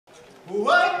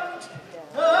What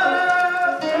a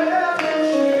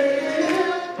fellowship,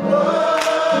 what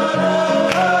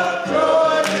a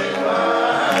joy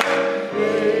divine,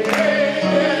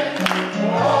 reigning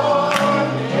on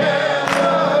the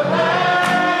everlasting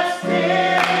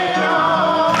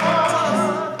arms.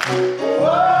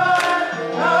 What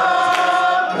a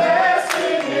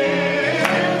blessing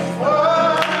is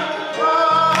what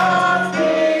God's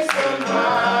peace of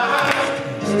mind,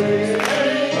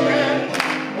 reigning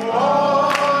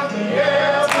on the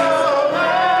everlasting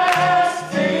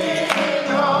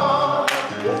arms.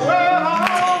 Well,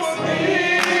 I'm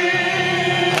bleeding,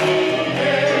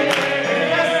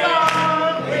 yes,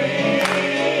 I'm bleeding,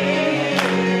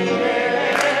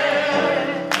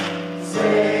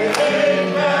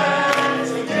 safe and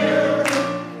secure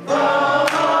from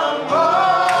all.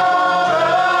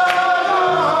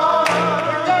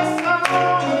 Yes, I'm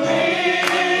bleeding,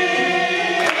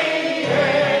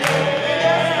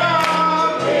 yes,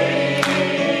 I'm bleeding,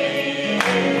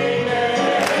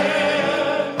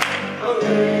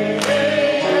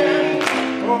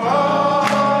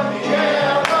 on the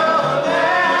everlasting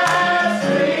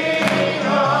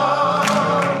arms.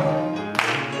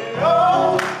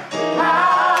 Oh,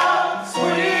 how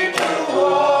sweet to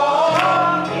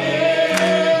walk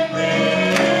in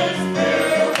this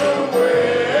pilgrim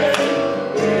way,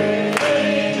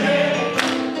 waiting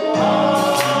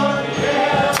on the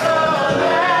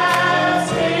everlasting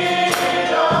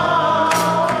arms.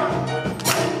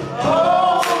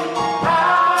 Oh,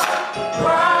 how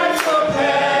Christ the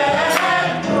man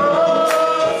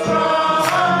grows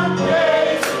from day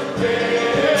to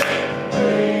day,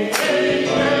 waiting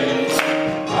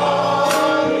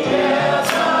on the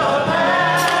everlasting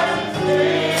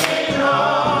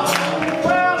arms.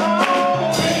 Well,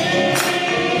 I'm bleeding,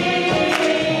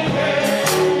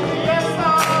 yes,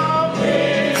 I'm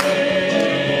bleeding,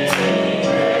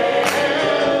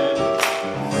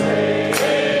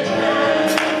 safe and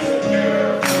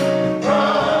secure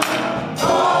from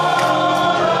all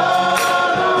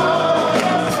alarm.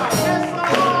 Yes,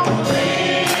 I'm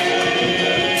bleeding,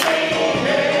 yes, I'm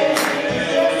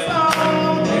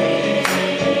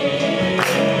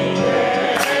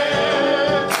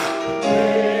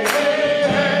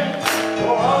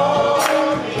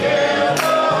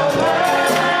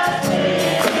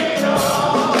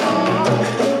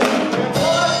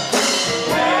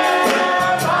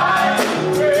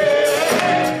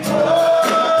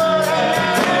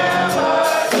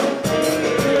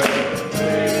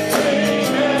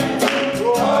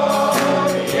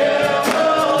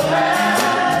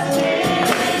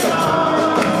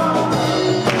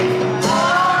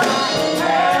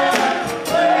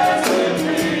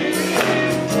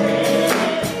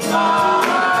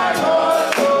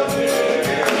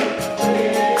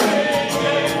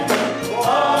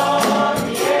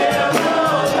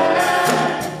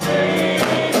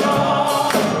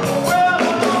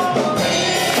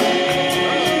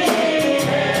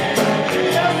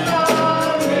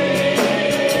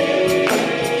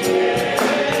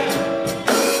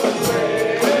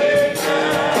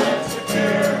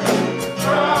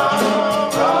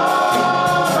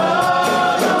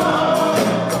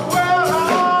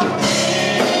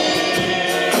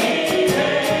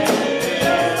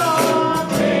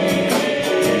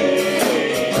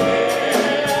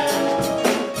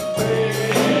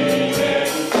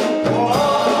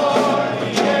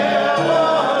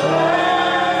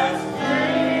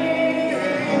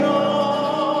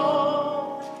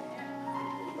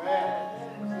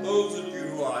Those of you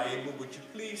who are able, would you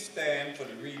please stand for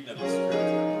the reading of the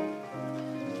scripture?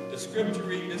 The scripture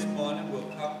reading this morning will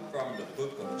come from the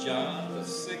book of John, the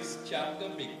 6th chapter,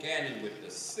 beginning with the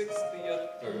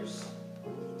 60th verse.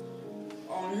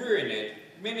 On hearing it,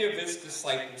 many of his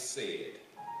disciples said,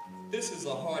 "This is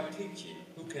a hard teaching.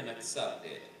 Who can accept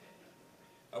it?"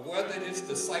 Whether his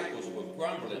disciples were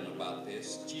grumbling about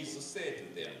this, Jesus said to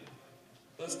them,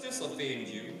 "Does this offend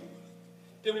you?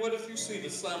 Then what if you see the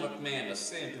Son of Man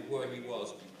ascend to where he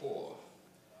was before?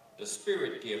 The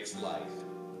Spirit gives life.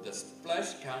 The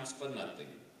flesh counts for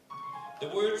nothing. The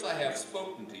words I have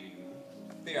spoken to you,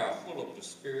 they are full of the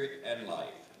Spirit and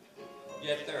life.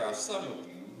 Yet there are some of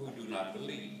you who do not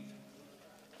believe."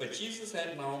 But Jesus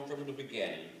had known from the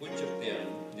beginning which of them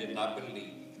did not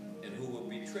believe and who would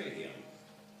betray him.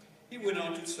 He went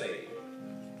on to say,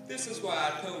 "This is why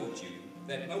I told you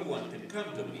that no one can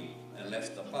come to me unless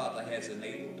the Father has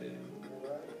enabled him."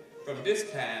 From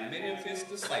this time, many of his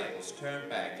disciples turned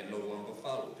back and no longer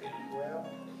followed him.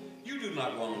 "You do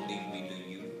not want to leave me, do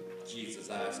you?" Jesus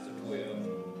asked the 12.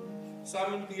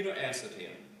 Simon Peter answered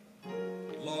him,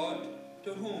 "Lord,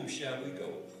 to whom shall we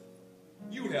go?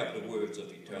 You have the words of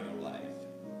eternal life.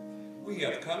 We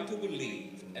have come to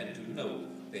believe and to know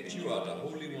that you are the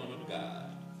Holy One of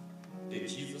God. Then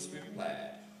Jesus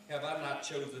replied, have I not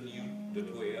chosen you, the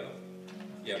 12?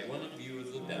 Yet one of you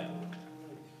is a devil.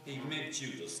 He meant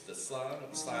Judas, the son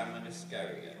of Simon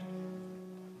Iscariot,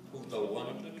 who though one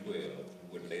of the 12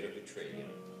 would later betray him.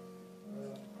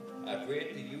 I've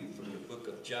read to you from the book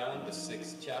of John, the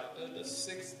 6th chapter, the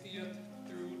 60th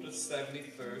through the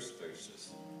 71st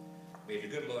verses. May the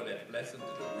good Lord add blessing to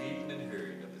the reading and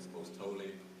hearing of his most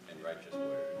holy and righteous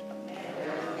word.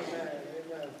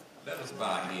 Amen. Let us bow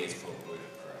our heads for a word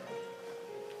of prayer.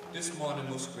 This morning,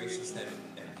 most gracious and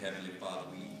heavenly Father,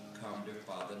 we come, dear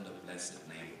Father, in the blessed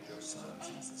name of your Son,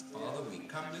 Jesus. Father, we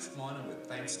come this morning with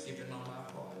thanksgiving on our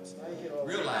hearts,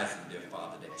 realizing, dear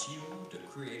Father, that you, the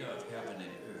creator of heaven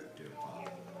and earth, dear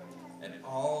Father, and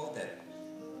all that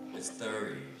is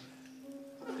therein,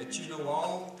 that you know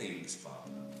all things,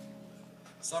 Father.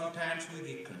 Sometimes we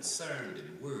get concerned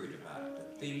and worried about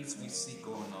the things we see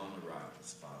going on around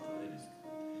us, Father.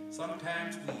 And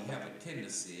sometimes we have a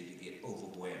tendency to get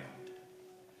overwhelmed.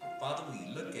 Father,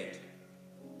 we look at,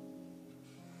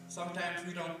 sometimes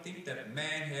we don't think that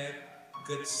man had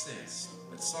good sense,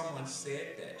 but someone said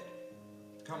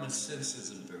that common sense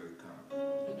isn't very common.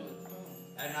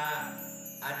 And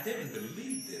I didn't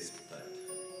believe this, but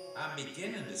I'm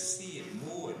beginning to see it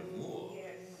more and more.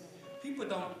 People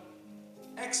don't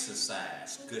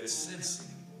exercise good sense.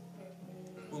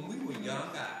 When we were young,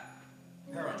 our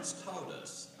parents taught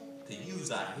us to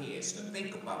use our heads, to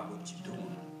think about what you're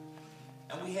doing.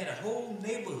 And we had a whole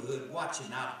neighborhood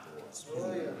watching out for us,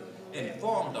 who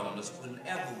informed on us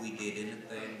whenever we did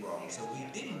anything wrong. So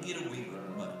we didn't get away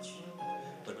with much.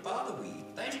 But Father, we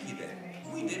thank you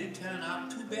that we didn't turn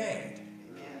out too bad.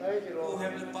 Oh,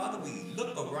 Heavenly Father, we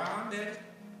look around at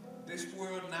this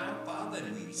world now, Father,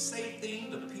 and we say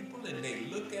things to people and they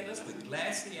look at us with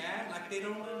glassy eyes like they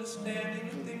don't understand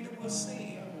anything that we're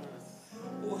saying.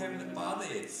 Oh, Heavenly Father,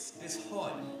 it's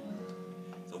disheartening.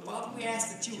 So, Father, we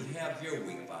ask that you would have your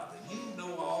way, Father. You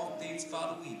know all things,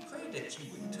 Father. We pray that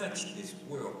you would touch this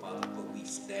world, Father, for we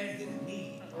stand in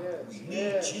need, Father. We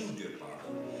need you, dear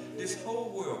Father. This whole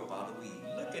world, Father, we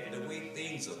look at the way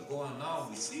things are going on.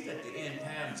 We see that the end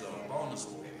times are upon us,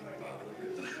 Father.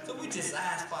 So we just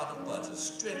ask, Father, for the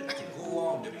strength to go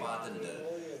on, dear Father, and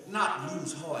to not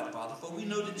lose heart, Father, for we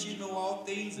know that you know all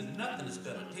things and nothing is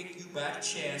going to take you by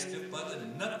chance, dear Father,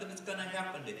 and nothing is going to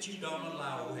happen that you don't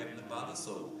allow, oh Heavenly Father.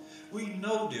 So we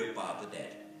know, dear Father,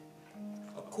 that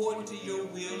according to your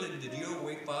will and to your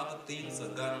way, Father, things are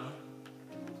going to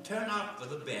turn out for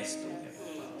the best, oh Heavenly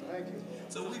Father. Thank you.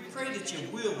 So we pray that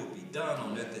your will be done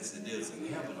on earth as it is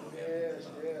in heaven, oh Heavenly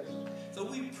Father. So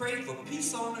we pray for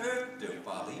peace on earth, dear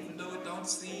Father, even though it don't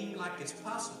seem like it's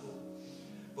possible.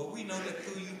 But we know that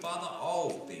through you, Father, all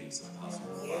things are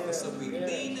possible, Father. So we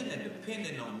leaning and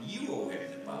depending on you, oh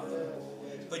Heavenly Father.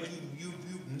 But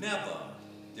you've never,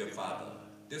 dear Father,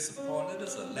 disappointed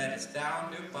us or let us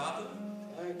down, dear Father.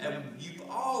 And you've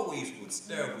always would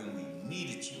stir when we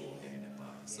needed you, oh Heavenly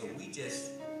Father. So we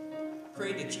just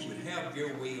pray that you would have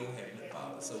your way, oh Heavenly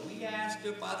Father. So we ask,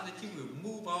 dear Father, that you would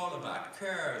remove all of our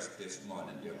cares this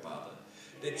morning, dear Father.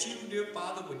 That you, dear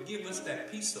Father, would give us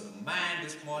that peace of mind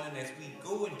this morning as we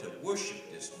go into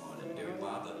worship this morning, dear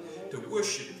Father. To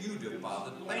worship you, dear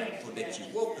Father. Thankful that you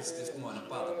woke us this morning,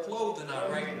 Father, clothed in our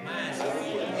right minds, so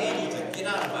we were able to get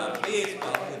out of our beds,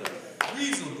 Father, with a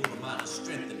reasonable amount of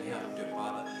strength and help, dear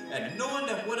Father. And knowing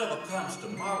that whatever comes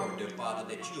tomorrow, dear Father,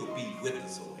 that you'll be with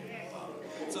us, oh Heavenly Father.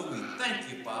 So we thank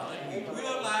you, Father, and we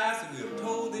realize and we are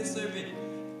told this every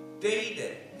day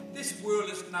that this world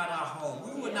is not our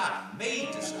home. We were not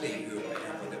made to stay here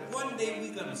forever. That one day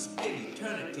we're going to spend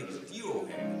eternity with you, oh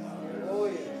Heavenly Father. Oh,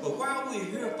 yeah. But while we're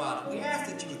here, Father, we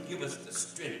ask that you would give us the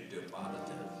strength, dear Father,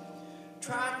 to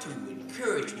try to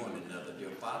encourage one another,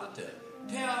 dear Father, to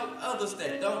tell others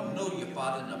that don't know you,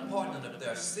 Father, and the pardon of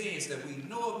their sins, that we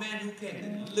know a man who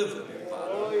can deliver, dear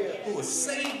Father, oh, yeah. Who will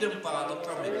save them, Father,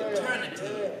 from an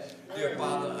eternity, dear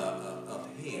Father, of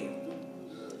hell.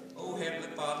 Oh, Heavenly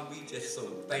Father, we just so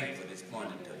thankful this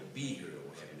morning to be here,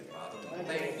 oh, Heavenly Father. We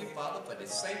thank you, Father, for the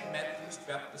St. Matthew's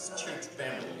Baptist Church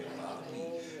family, dear Father.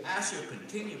 We ask your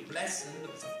continued blessing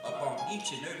upon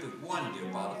each and every one,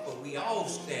 dear Father, for we all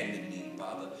stand in need,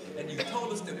 Father. And you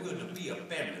told us that we're to be a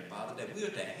family, Father, that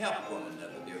we're to help one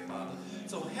another, dear Father.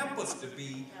 So help us to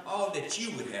be all that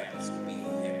you would have us to be,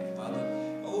 oh, Heavenly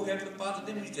Father. Oh, Heavenly Father,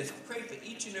 then we just pray for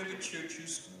each and every church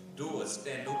who's doors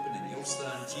stand open in your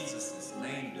Son Jesus'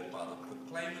 name, dear Father,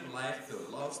 proclaiming life to a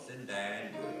lost and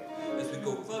dying world. As we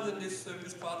go further in this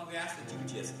service, Father, we ask that you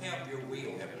just have your way,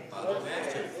 oh Heavenly Father. We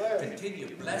ask you to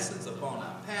continue blessings upon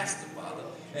our pastor, Father,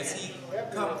 as he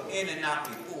come in and out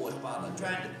before us, Father,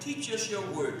 trying to teach us your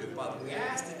word, dear Father. We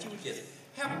ask that you just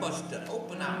help us to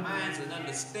open our minds and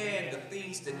understand the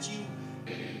things that you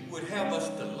would help us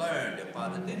to learn, dear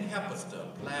Father. Then help us to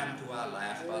apply them to our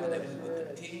lives, Father, that we will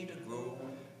continue to grow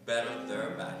better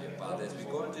thereby, dear Father. As we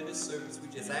go into this service, we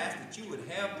just ask that you would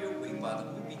have your way, Father.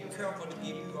 We be careful to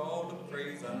give you all the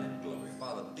praise, honor, and glory.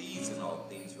 Father, these and all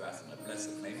things rise in the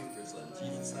blessed name of your Son,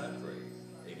 Jesus, I pray.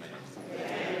 Amen.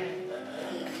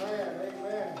 Amen.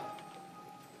 Amen.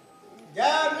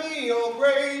 Guide me, O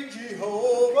great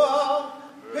Jehovah,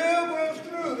 pilgrims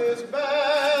through this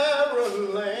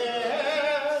barren land.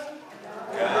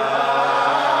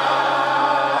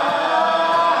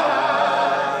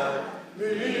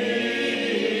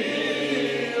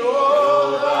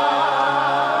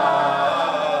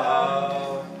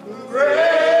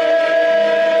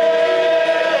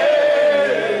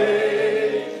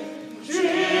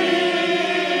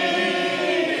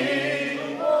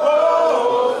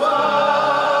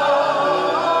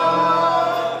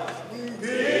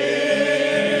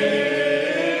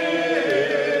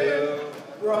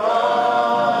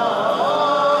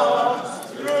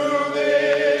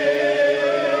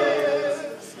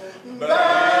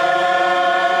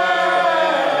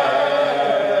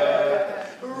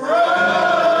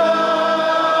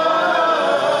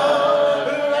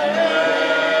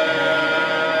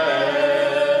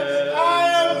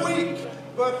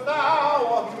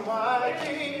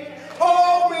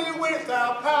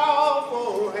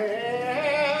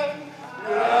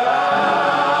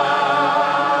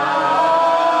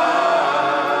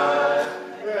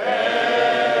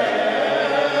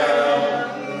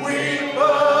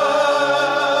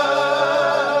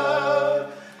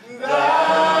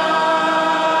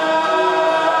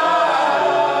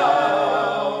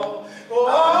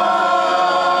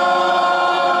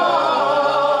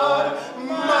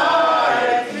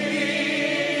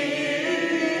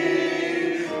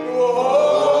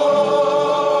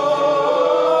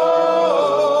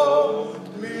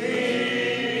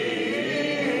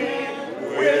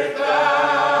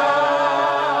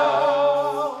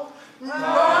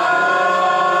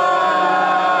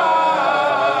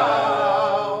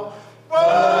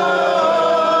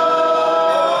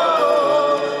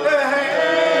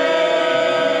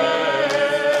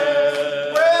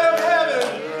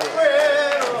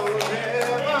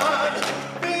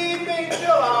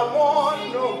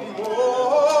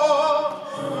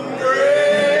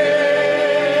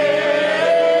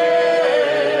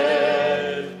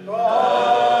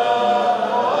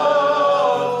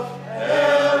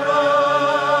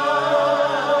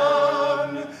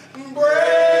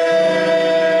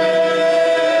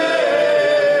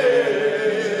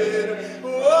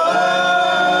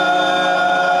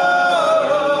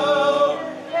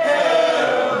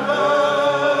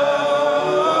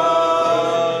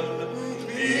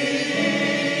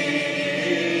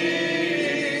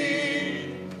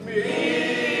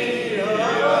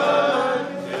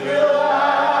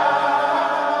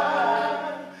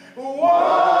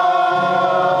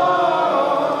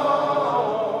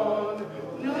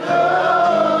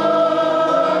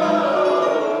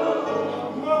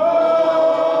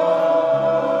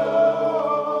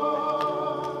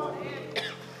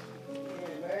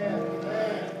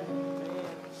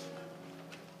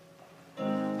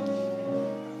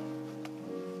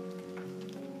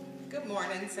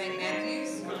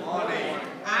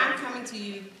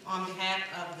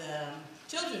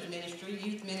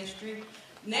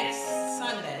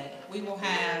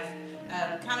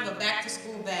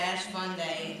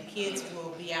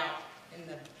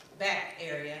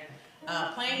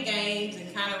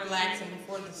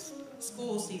 Guide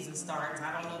school season starts.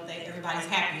 I don't know if everybody's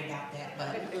happy about that,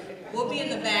 but we'll be in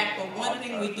the back. But one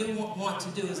thing we do want to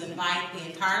do is invite the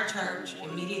entire church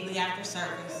immediately after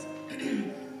service.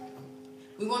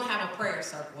 We want to have a prayer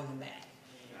circle in the back,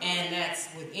 and that's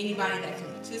with anybody that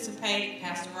can participate.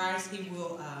 Pastor Rice, he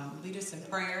will lead us in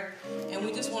prayer, and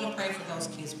we just want to pray for those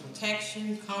kids'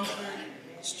 protection, comfort,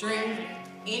 strength.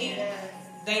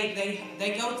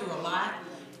 They go through a lot,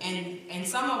 and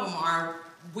some of them are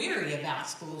weary about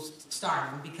school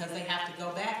starting because they have to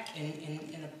go back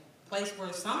in a place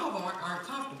where some of them aren't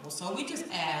comfortable. So we just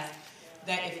ask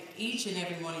that if each and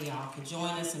every one of y'all could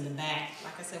join us in the back.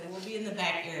 Like I said, we'll be in the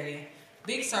back area.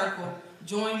 Big circle,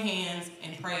 join hands,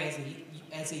 and pray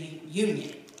as a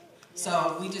union.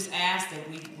 So we just ask that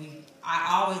I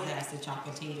always ask that y'all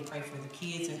continue to pray for the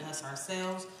kids and us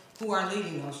ourselves, who are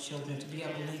leading those children to be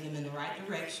able to lead them in the right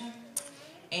direction.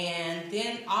 And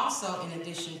then also, in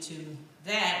addition to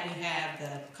that, we have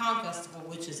the Calm Festival,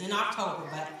 which is in October,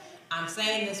 but I'm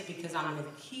saying this because I'm going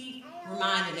to keep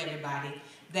reminding everybody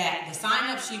that the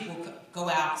sign-up sheet will go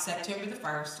out September the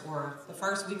 1st, or the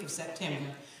first week of September,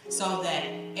 so that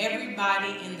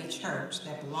everybody in the church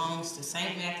that belongs to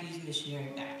St. Matthew's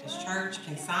Missionary Baptist Church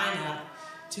can sign up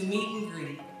to meet and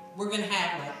greet. We're going to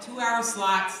have like 2-hour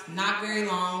slots, not very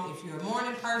long. If you're a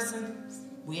morning person,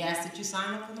 we ask that you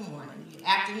sign up for the morning. If you're an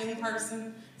afternoon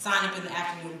person, sign up in the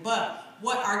afternoon. But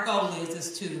what our goal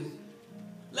is to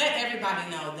let everybody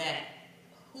know that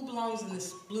who belongs in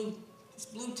this blue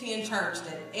tin church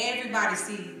that everybody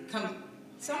see come.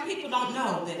 Some people don't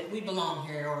know that we belong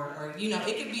here, or you know,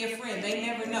 it could be a friend. They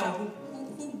never know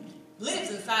who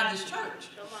lives inside this church.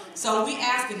 So we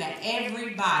asking that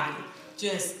everybody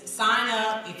just sign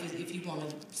up. If you want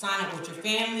to sign up with your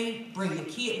family, bring the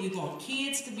kid. We want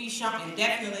kids to be shown, and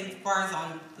definitely as far as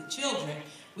on the children,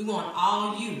 we want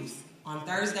all youth. On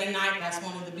Thursday night, that's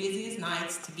one of the busiest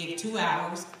nights, to give 2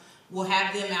 hours. We'll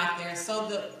have them out there,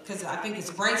 because I think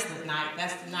it's bracelet night.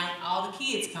 That's the night all the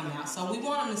kids come out. So we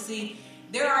want them to see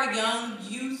there are young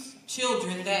youth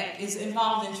children that is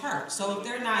involved in church. So if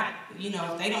they're not,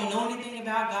 if they don't know anything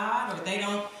about God, or they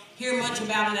don't hear much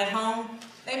about it at home,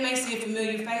 they may see a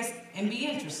familiar face and be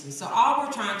interested. So all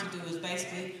we're trying to do is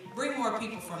basically bring more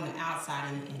people from the outside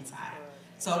and the inside.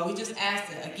 So we just ask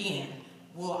that, again,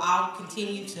 I'll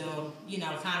continue to,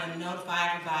 kind of notify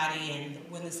everybody, and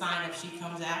when the sign-up sheet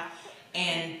comes out.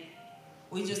 And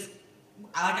we just,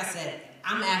 like I said,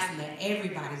 I'm asking that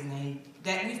everybody's name,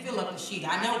 that we fill up the sheet.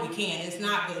 I know we can. It's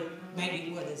not but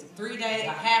maybe, 3 days,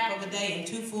 a half of a day, and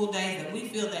 2 full days that we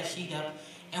fill that sheet up,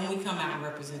 and we come out and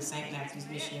represent St. Matthew's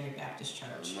Missionary Baptist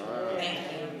Church. Thank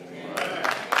you.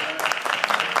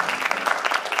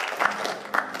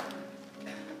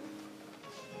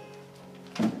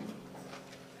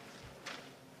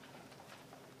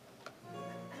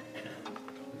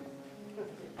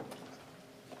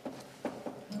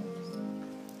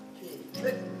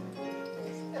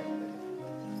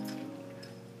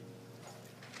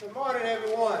 Good morning,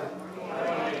 everyone.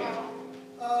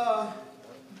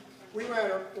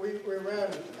 We ran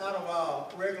out of our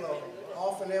regular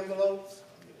offering envelopes,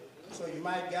 so you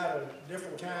might got a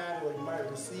different kind, or you might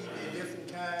receive a different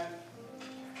kind.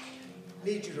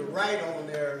 Need you to write on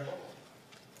there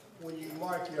when you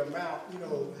mark your amount,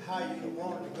 how you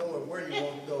want it to go and where you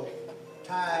want it to go.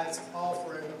 Tithes,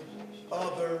 offering,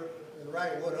 other, and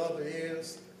write what other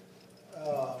is,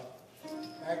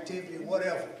 activity,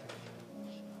 whatever.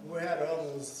 We'll have the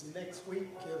others next week.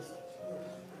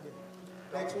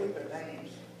 Next week?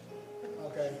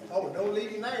 Okay. Oh, don't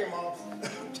leave your name off.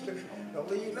 Don't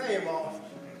leave your name off.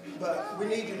 But we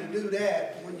need you to do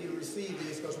that when you receive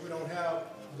this, because we don't have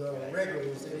the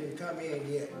regulars that didn't come in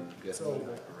yet. So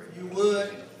if you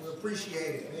would, we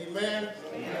appreciate it. Amen?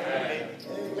 Amen.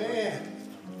 Amen.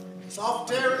 It's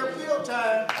off-territorial appeal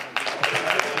time.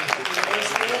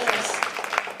 Yes.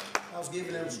 I was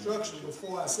giving instructions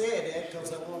before I said that,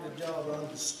 because I wanted y'all to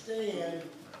understand.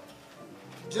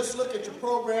 Just look at your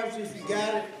programs if you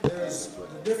got it. There's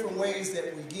the different ways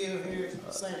that we give here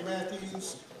at St.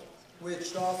 Matthew's,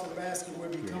 which the offering basket will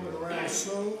be coming around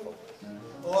soon.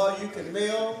 Or you can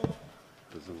mail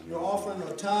your offering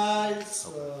or tithes,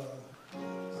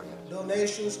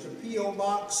 donations to P.O.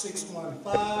 Box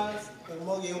 615,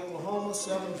 Omoge, Oklahoma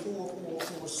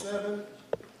 74447,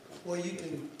 or you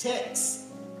can text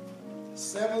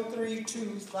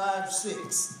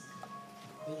 73256,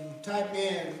 and you type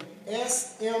in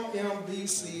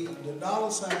SMMBC, the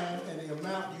 $, and the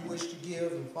amount you wish to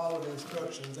give, and follow the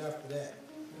instructions after that.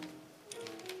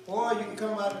 Or you can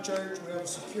come out of church, we have a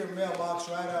secure mailbox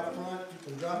right out front. You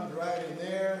can drop it right in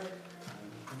there.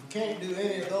 If you can't do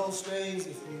any of those things,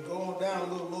 if you go on down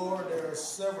a little lower, there are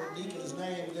several deacons'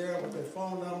 names there with their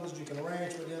phone numbers. You can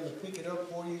arrange for them to pick it up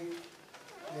for you,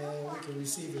 and we can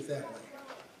receive it that way.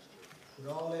 With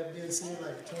all that being said, I'd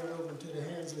like to turn it over into the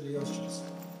hands of the ushers.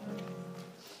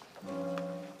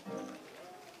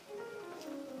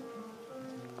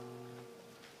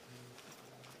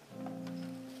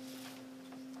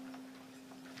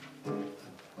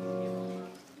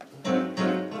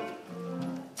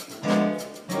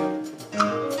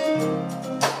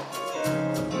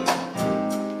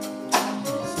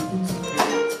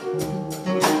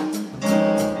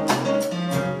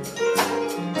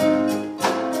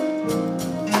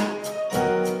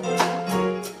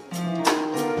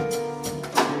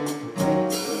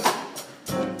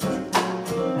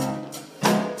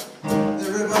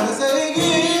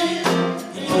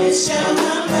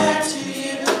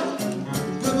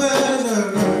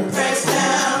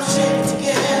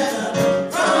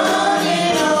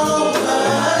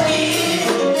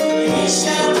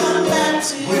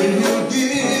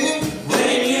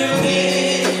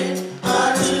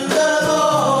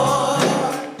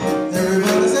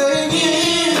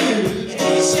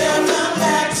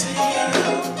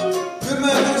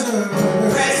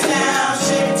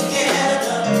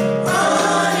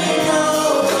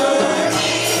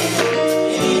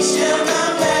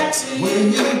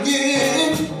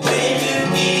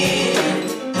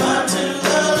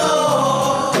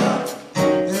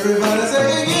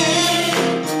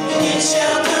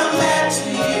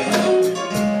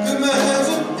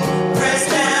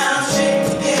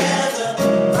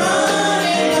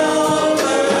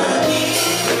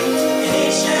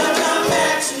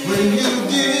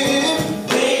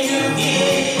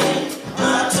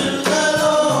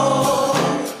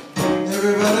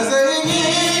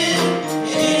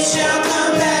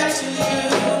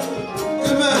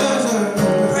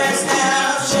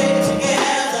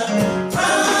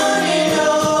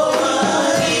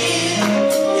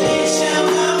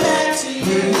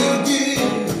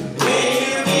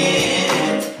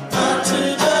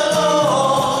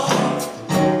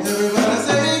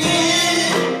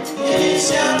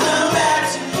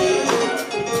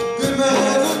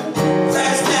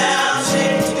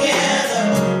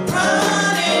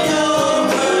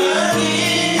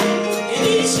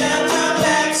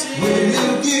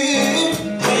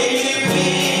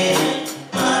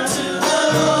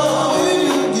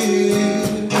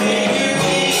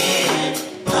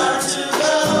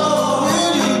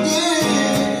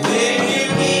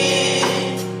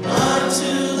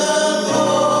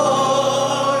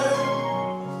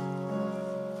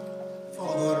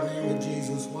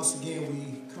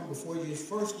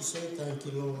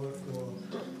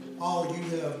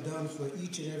 have done for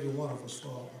each and every one of us,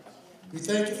 Father. We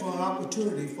thank you for an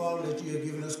opportunity, Father, that you have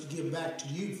given us to give back to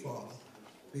you, Father,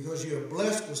 because you have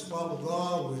blessed us, Father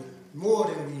God, with more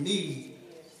than we need.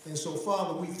 And so,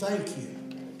 Father, we thank you.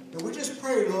 And we just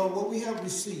pray, Lord, what we have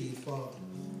received, Father,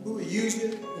 we will use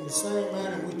it in the same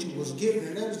manner in which it was given,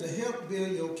 and that is to help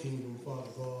build your kingdom, Father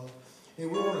God. And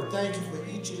we want to thank you for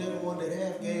each and every one that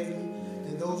have given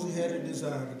and those who had a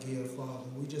desire to give, Father.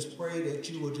 We just pray that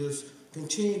you will just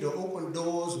continue to open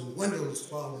doors and windows,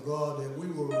 Father God, that we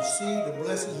will receive the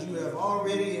blessings you have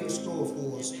already in store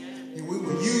for us. And we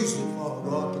will use it, Father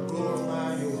God, to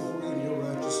glorify your holy and your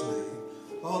righteous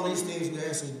name. All these things we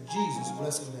ask in Jesus'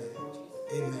 blessed name.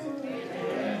 Amen.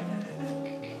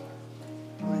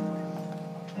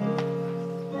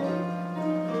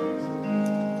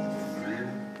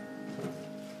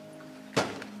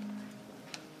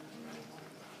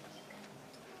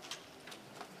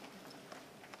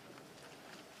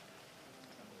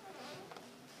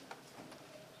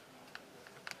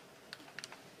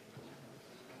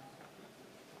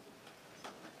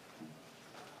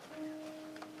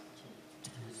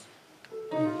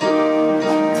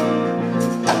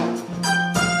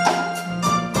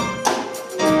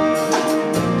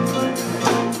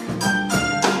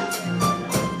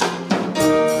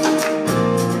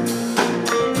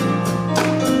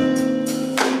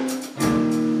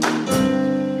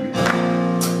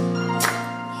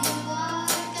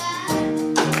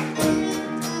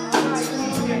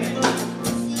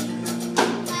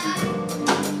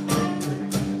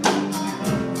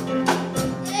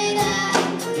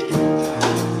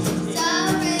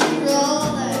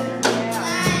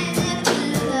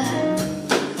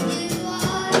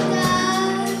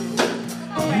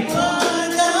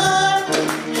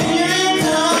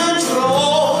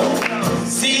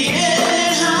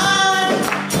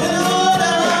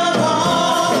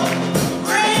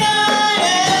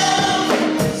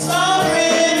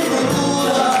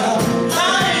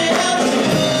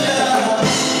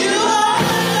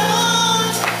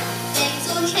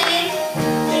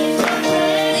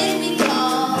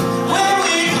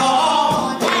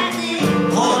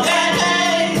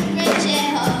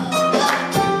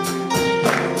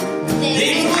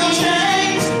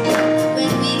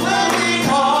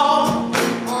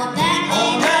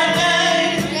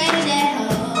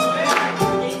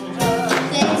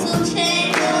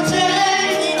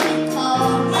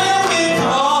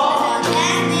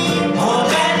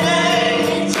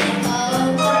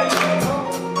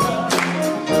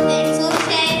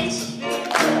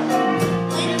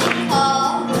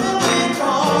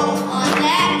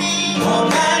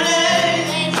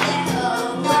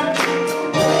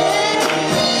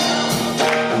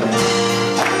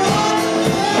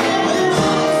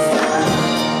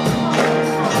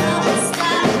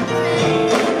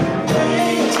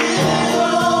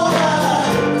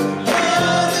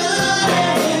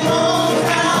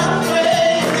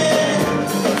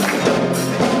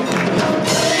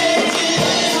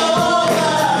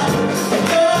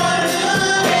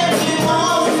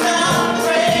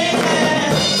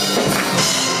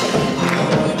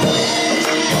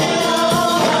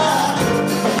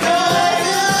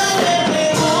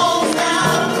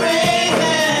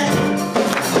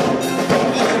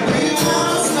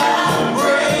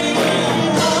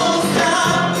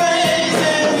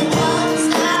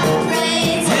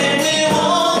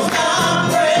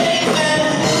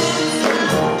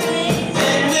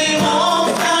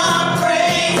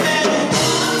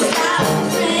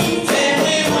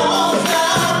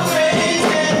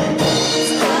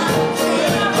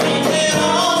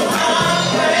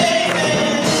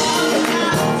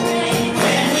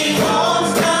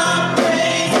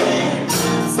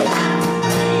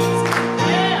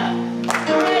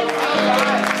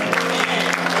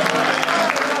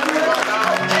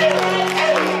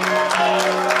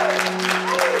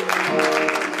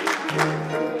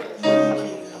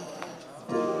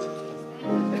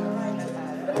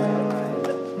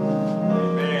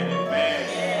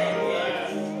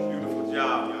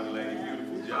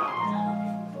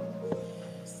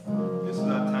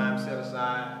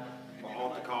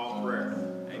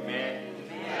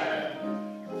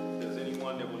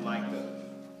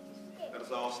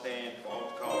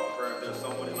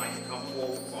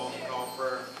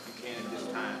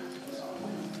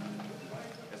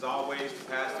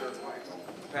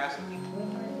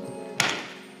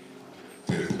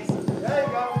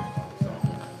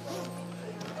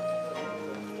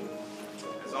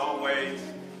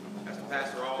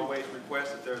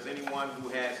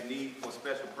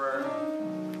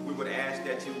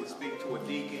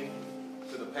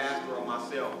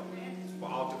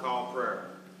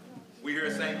 We here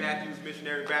at St. Matthew's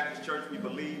Missionary Baptist Church, we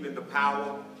believe in the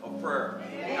power of prayer.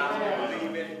 We not only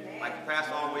believe it, like the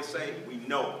pastor always say, we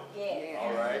know.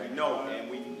 All right, we know, and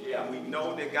we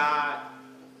know that God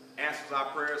answers our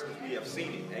prayers because we have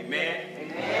seen it. Amen.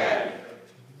 Amen.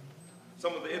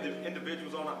 Some of the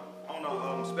individuals on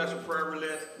a special prayer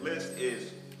list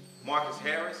is Marcus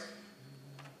Harris,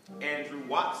 Andrew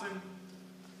Watson,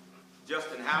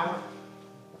 Justin Howard,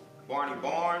 Barney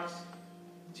Barnes,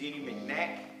 Jeannie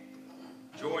McNack,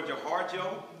 Georgia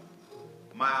Harjo,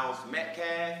 Miles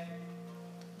Metcalf,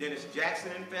 Dennis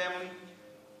Jackson and family,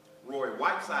 Roy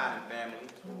Whiteside and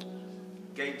family,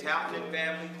 Gay Talton and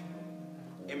family,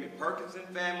 Emmett Perkins and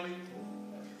family,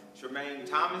 Tremaine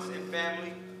Thomas and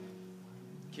family,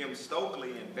 Kim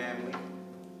Stokely and family,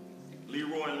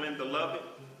 Leroy and Linda Lovett,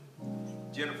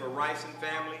 Jennifer Rice and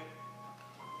family,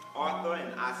 Arthur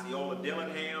and Osceola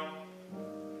Dillingham,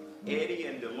 Eddie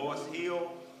and Dolores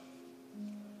Hill,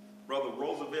 Brother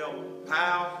Roosevelt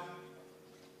Powell,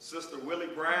 Sister Willie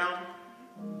Brown,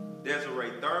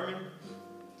 Desiree Thurman,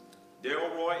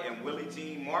 Delroy and Willie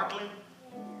Jean Markland,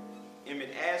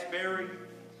 Emmett Ashbury,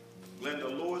 Glenda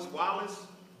Lewis Wallace,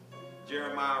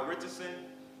 Jeremiah Richardson,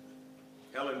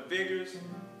 Helen Figures,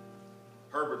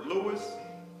 Herbert Lewis,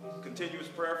 continuous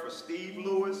prayer for Steve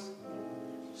Lewis,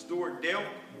 Stuart Delp,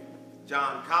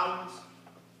 John Collins,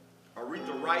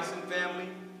 Aretha Rice and family,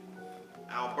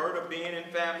 Alberta Ben and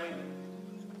family,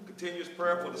 continuous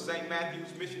prayer for the St.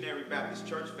 Matthew's Missionary Baptist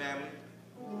Church family,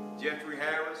 Jeffrey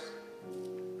Harris,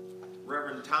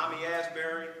 Reverend Tommy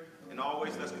Asbury, and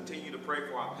always let's continue to pray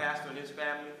for our pastor and his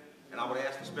family. And I would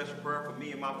ask for special prayer for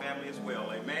me and my family as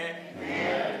well. Amen?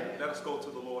 Amen. Let us go to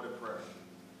the Lord in prayer.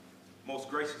 Most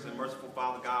gracious and merciful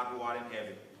Father God who art in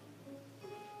heaven,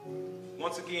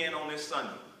 once again on this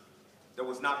Sunday that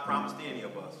was not promised to any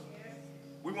of us,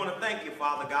 we want to thank you,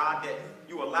 Father God, that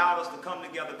you allowed us to come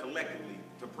together collectively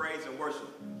to praise and worship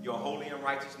your holy and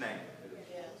righteous name.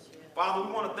 Father,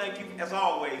 we want to thank you, as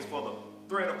always, for the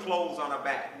thread of clothes on our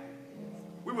back.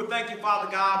 We would thank you, Father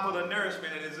God, for the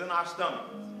nourishment that is in our stomach.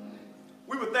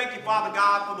 We would thank you, Father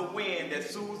God, for the wind that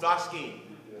soothes our skin.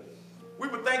 We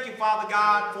would thank you, Father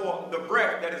God, for the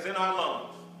breath that is in our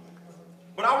lungs.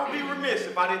 But I would be remiss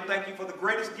if I didn't thank you for the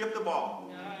greatest gift of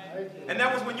all. And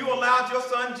that was when you allowed your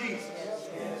son, Jesus,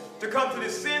 to come to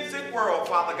this sin-sick world,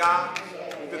 Father God,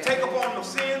 to take upon the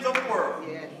sins of the world.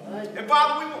 And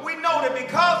Father, we know that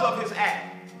because of his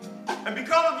act, and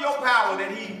because of your power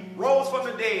that he rose from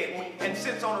the dead and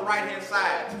sits on the right-hand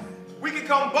side, we can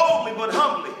come boldly but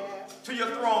humbly to your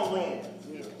throne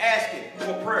room, asking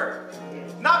for prayer.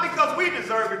 Not because we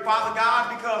deserve it, Father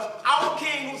God, because our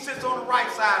King who sits on the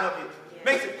right side of it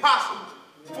makes it possible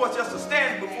for us just to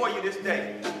stand before you this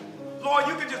day. Lord,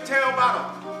 you can just tell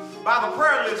by the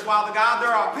prayer list, Father God,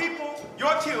 there are people,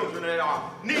 your children, that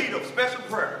are in need of special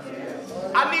prayer.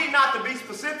 I need not to be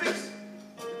specifics,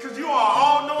 because you are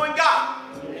all-knowing God.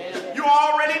 You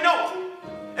already know.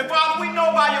 And Father, we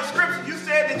know by your scripture, you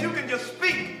said that you can just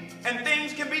speak and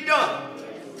things can be done.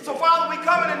 So Father, we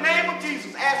come in the name of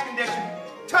Jesus asking that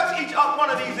you touch each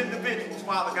one of these individuals,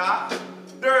 Father God.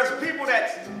 There's people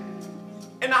that's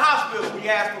in the hospital, we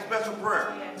ask for special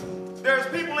prayer. There's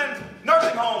people in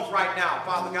nursing homes right now,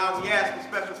 Father God, we ask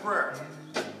for special prayer.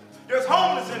 There's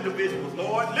homeless individuals,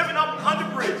 Lord, living up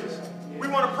under bridges. We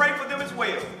want to pray for them as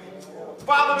well.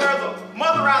 Father, there's a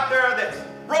mother out there that's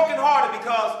brokenhearted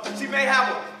because she may have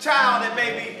a child that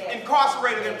may be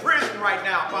incarcerated in prison right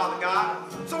now, Father God.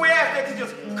 So we ask that you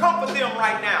just comfort them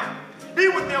right now. Be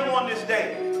with them on this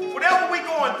day. Whatever we're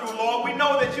going through, Lord, we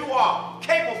know that you are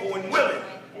capable and willing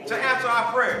to answer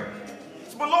our prayer.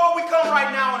 But Lord, we come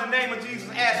right now in the name of Jesus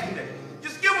asking that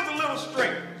just give us a little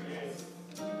strength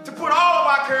to put all of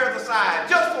our cares aside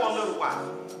just for a little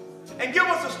while. And give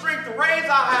us the strength to raise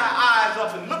our eyes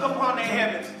up and look upon the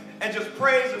heavens and just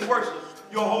praise and worship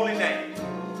your holy name.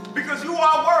 Because you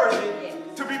are worthy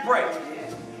to be praised.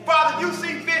 Father, you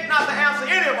see fit not to answer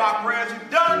any of our prayers.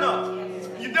 You've done enough.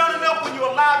 You've done enough when you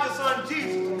allowed your son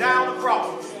Jesus down the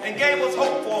cross and gave us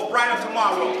hope for a brighter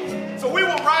tomorrow. So we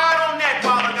will ride on that,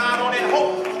 Father God, on that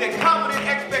hope, that confident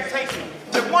expectation,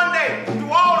 that one day,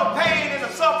 through all the pain and the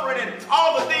suffering and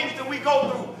all the things that we go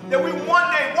through, that we one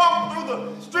day walk through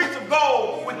the streets of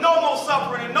gold with no more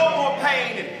suffering and no more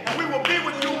pain, and we will be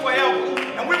with you forever.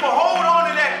 And we will hold on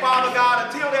to that, Father God,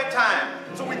 until that time.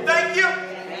 So we thank you.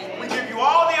 We give you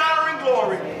all the honor and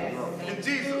glory. In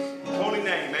Jesus' holy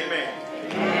name, amen.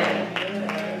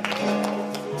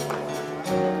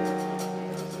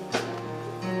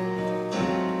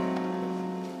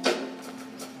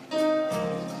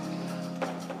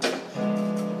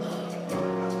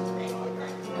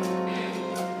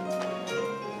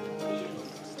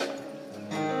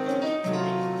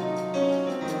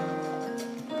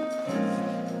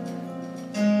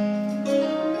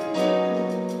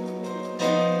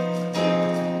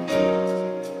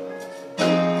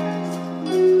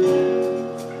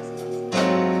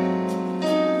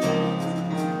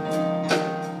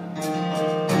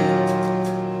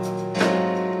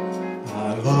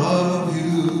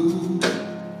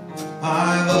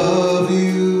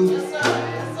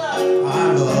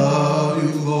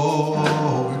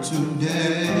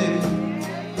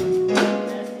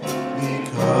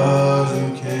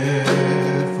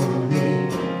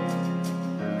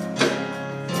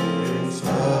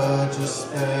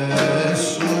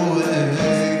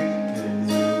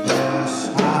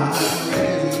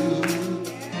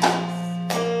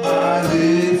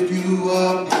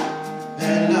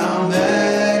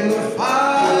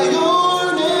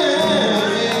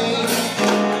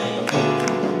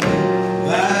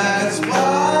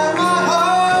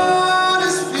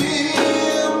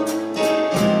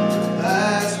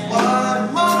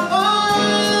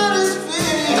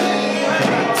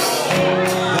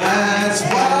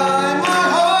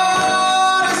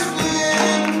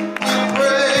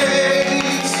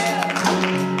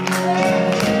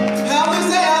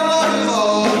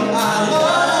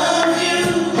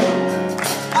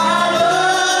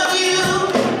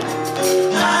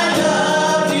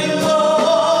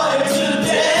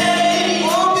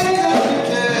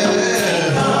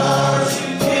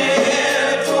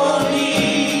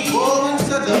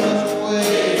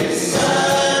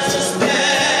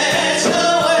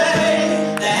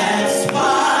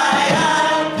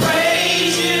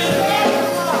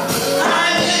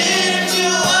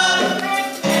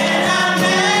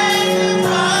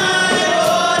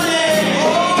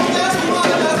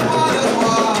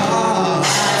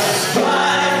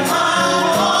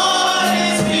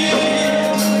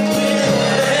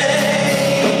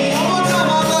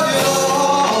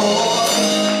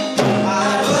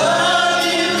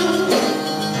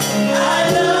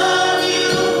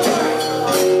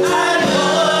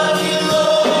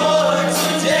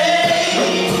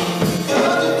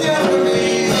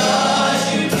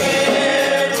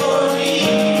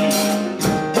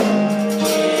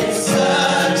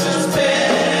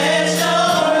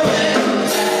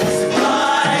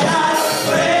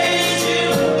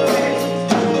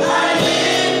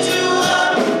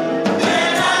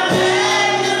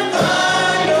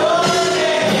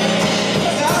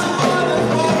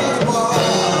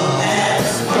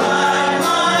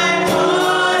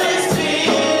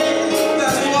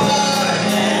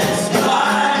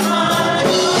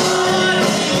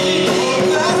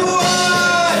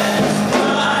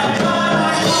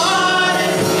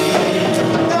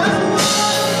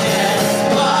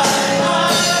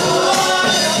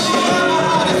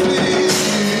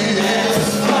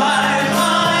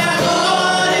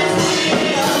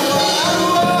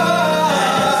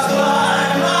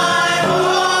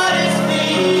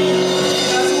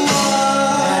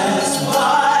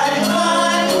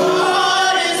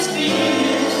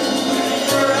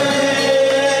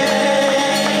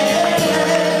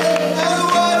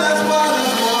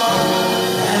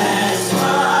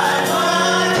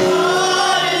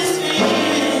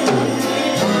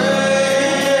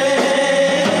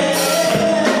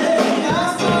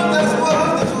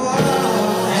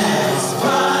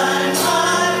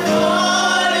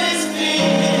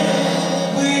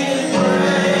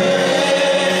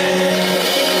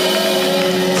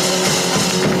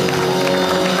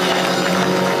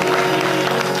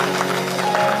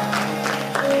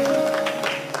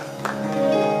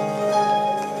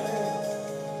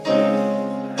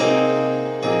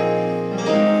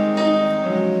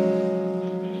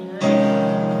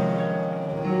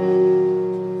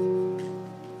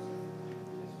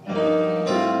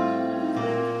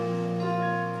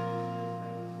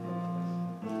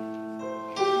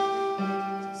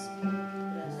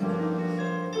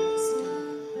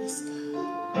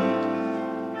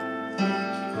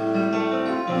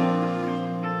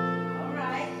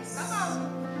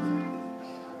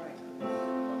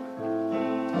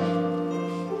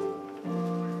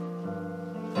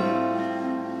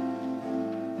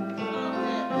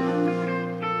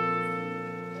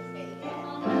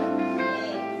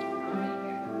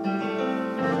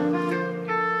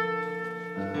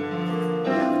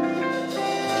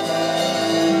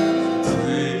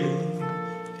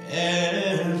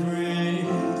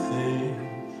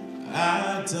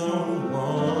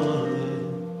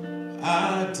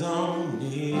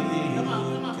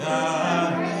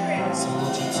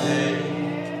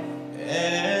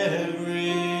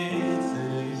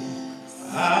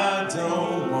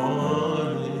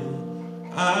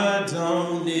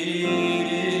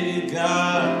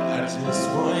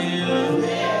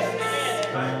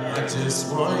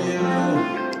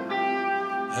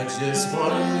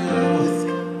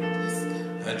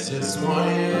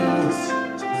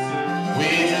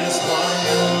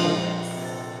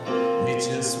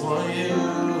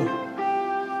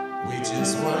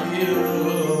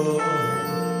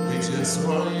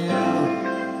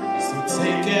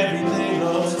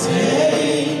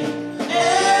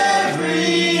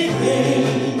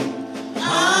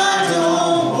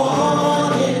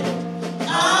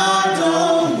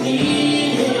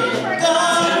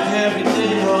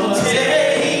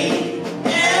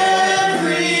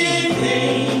 Everything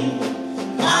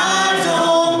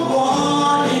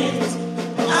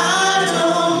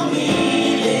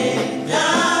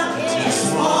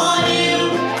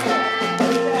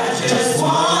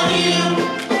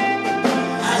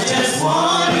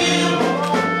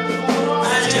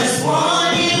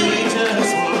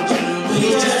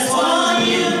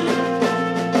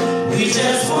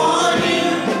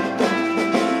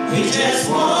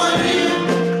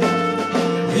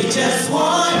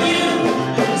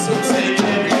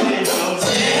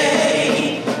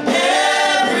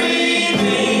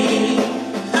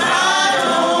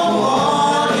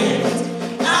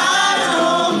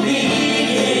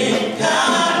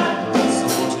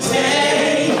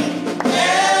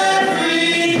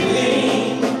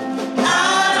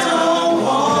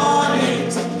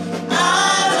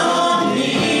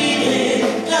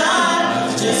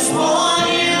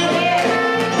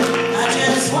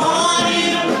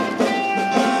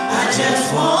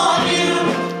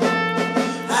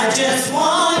just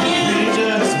want you. We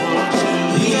just want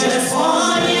you. We just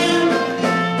want you.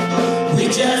 We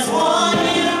just want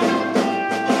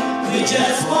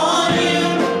you.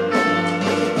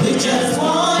 We just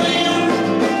want you.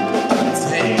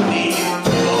 Take me,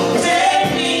 take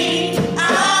me,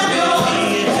 I'm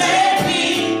yours. Take me,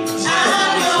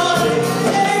 I'm yours.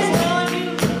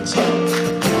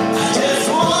 I just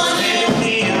want you. Take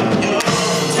me, I'm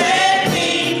yours. Take me,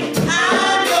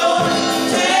 I'm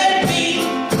yours. I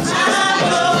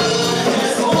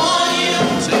just want you.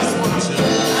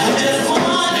 I just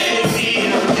want you. Take me,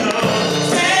 I'm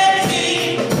yours. Take me,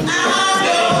 I'm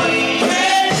yours.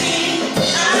 Take me,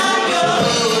 I'm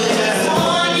yours. I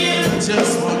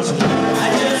just want you. I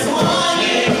just want you.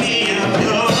 Take me, I'm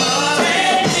yours.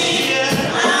 Take me,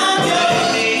 I'm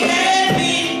yours. Take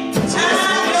me,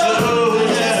 I'm yours. I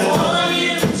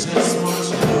just want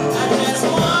you. I just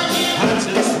want you. I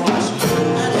just want you.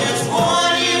 I just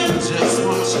want you. I just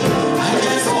want you. I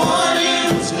just want you.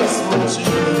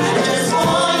 I just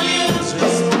want you. I just want you.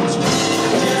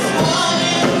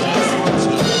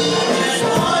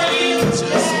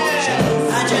 I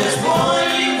just want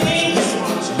you.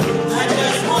 I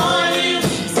just want you.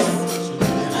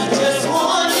 I just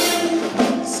want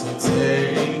you. So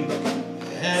take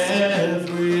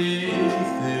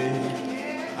everything.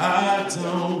 I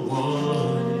don't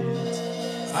want it.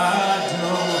 I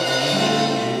don't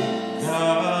need it,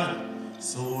 God.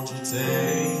 So won't you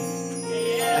take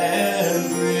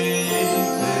everything?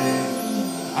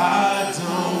 I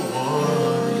don't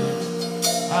want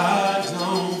it. I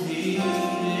don't need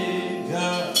it,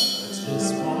 God. I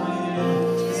just want you.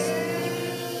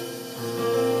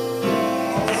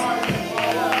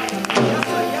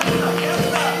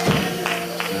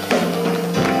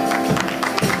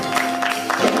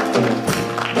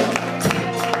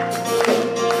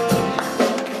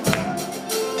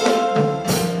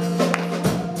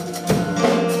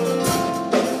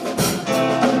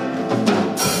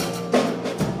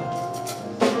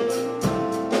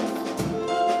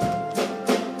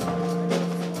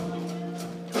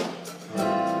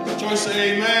 Church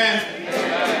say amen.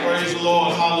 Praise the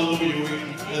Lord. Hallelujah.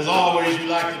 As always, we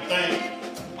like to thank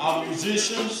our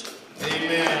musicians.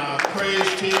 Amen. Our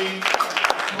praise team.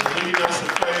 Who lead us in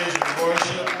praise and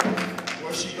worship.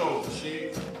 Where she goes?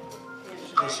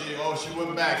 She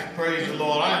went back. Praise the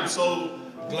Lord. I am so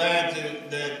glad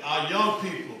that our young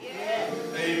people,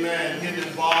 amen, get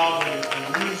involved in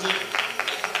music.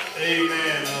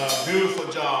 Amen.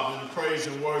 Beautiful job in praise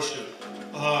and worship.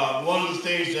 One of the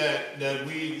things that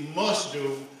we must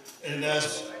do, and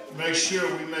that's make sure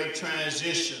we make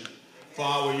transition for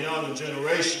our younger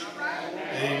generation.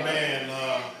 Amen.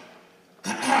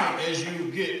 As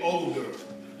you get older,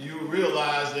 you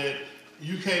realize that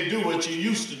you can't do what you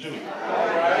used to do.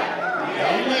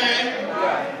 Amen.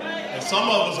 And some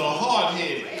of us are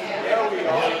hard-headed,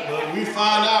 but we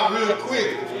find out real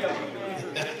quick.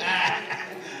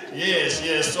 Yes.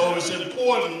 So it's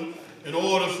important, in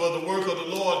order for the work of the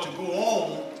Lord to go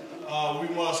on, we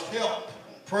must help.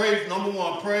 Pray, number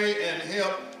one, pray and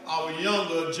help our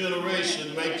younger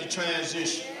generation make the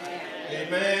transition.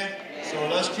 Amen. So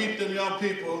let's keep them young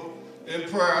people in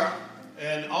prayer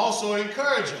and also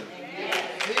encourage them.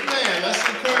 Amen. Let's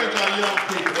encourage our young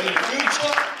people. They're the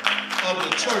future of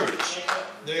the church.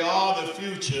 They are the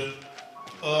future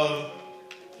of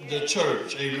the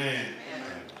church. Amen.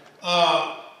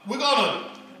 We're going to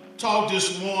talk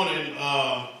this morning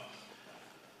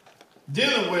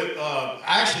dealing with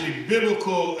actually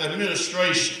biblical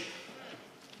administration.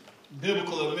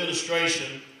 Biblical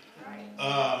administration.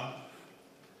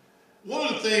 One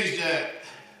of the things that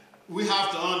we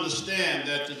have to understand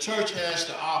that the church has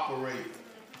to operate.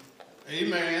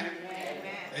 Amen.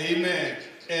 Amen.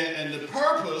 And the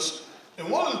purpose, and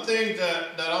one of the things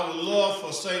that I would love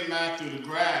for St. Matthew to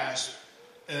grasp,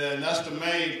 and that's the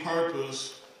main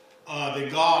purpose that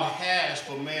God has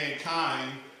for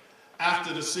mankind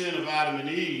after the sin of Adam and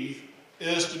Eve,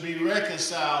 is to be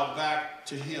reconciled back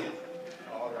to Him.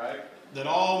 All right. That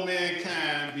all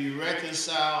mankind be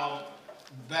reconciled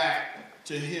back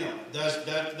to Him. That's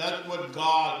what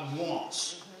God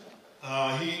wants.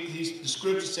 The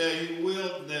scripture says He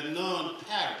will that none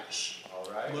perish,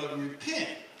 but repent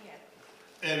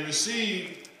and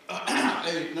receive.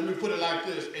 Let me put it like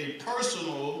this: a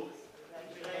personal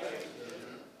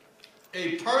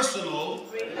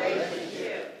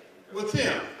relationship with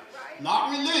Him, not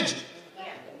religion.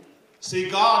 See,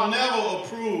 God never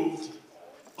approved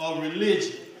of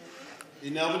religion. He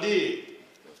never did.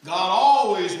 God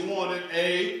always wanted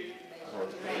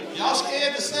y'all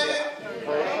scared to say it?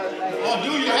 Or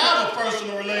do you have a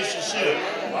personal relationship?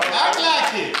 Act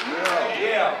like it.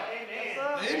 Yeah.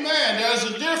 Amen. There's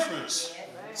a difference.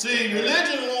 See,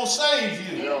 religion won't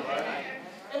save you.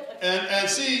 And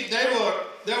see,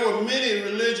 there were many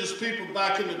religious people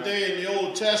back in the day in the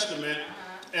Old Testament,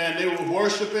 and they were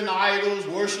worshiping idols,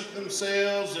 worshiping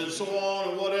themselves, and so on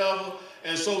and whatever.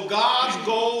 And so God's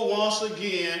goal, once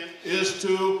again, is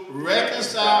to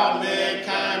reconcile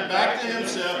mankind back to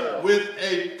himself with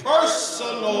a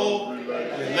personal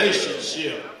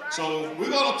relationship. So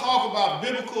we're going to talk about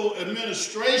biblical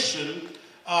administration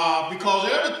because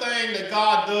everything that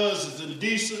God does is in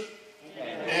decent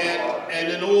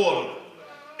and in order.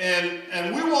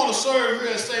 And we want to serve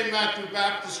here at St. Matthew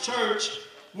Baptist Church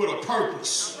with a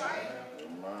purpose.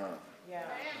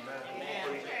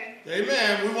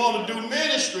 Amen. We want to do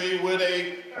ministry with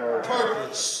a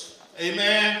purpose.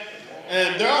 Amen.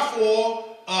 And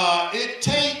therefore, it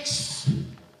takes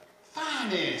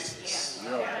finances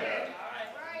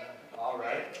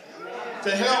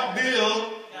to help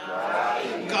build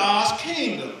God's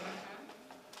kingdom.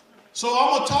 So I'm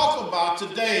going to talk about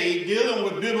today dealing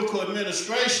with biblical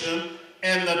administration,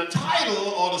 and the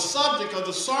title or the subject of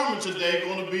the sermon today is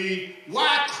going to be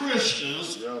why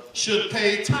Christians should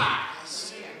pay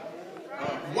tithes.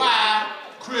 Why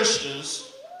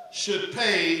Christians should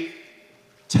pay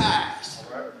tithes.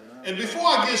 And before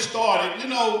I get started, you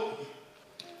know,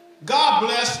 God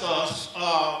blessed us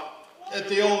at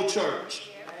the old church.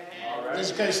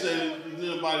 Just in case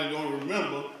anybody don't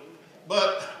remember.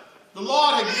 But the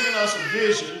Lord had given us a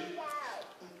vision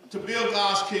to build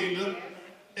God's kingdom,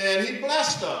 and he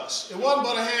blessed us. It wasn't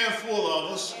but a handful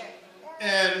of us.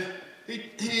 And he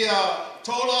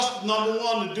told us, number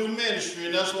one, to do ministry,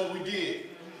 and that's what we did.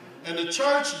 And the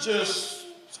church just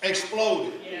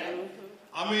exploded.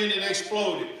 I mean, it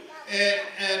exploded.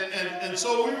 And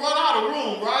so we run out of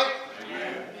room, right?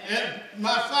 And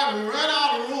matter of fact, we ran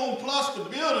out of room, plus the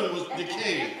building was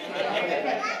decaying.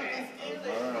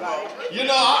 You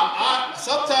know,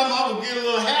 sometimes I would get a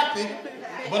little happy,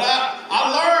 but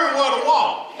I learned where to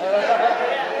walk.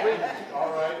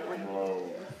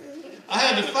 I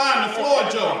had to find the floor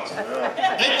joints.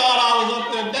 They thought I was up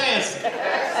there dancing.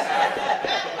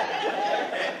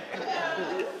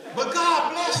 But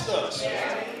God blessed us.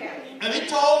 And he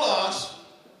told us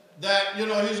that, you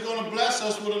know, he's going to bless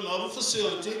us with another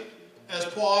facility as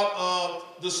part of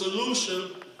the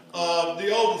solution of the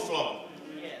overflow.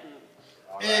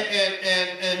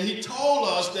 And he told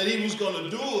us that he was going to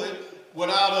do it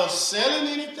without us selling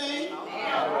anything. Come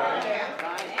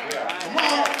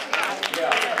on.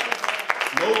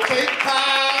 No cake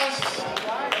pies,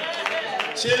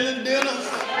 chilling dinners,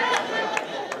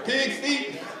 pig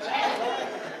feet.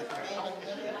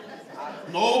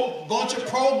 No bunch of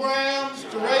programs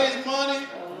to raise money.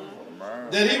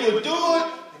 That he would do it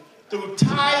through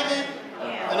tithing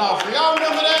and offering. Y'all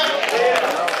remember that?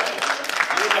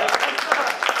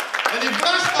 And he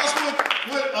blessed us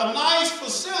with a nice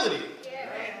facility.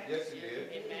 Yes, he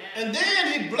did. And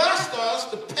then he blessed us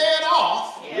to pay it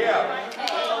off in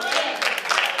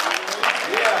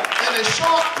a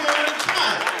short period of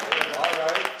time. All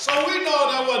right. So we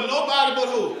know there was nobody but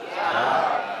who?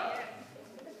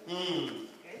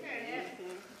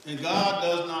 And God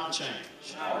does not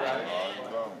change.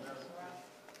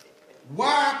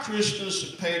 Why Christians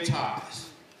should pay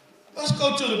tithes? Let's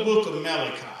go to the book of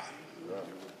Malachi.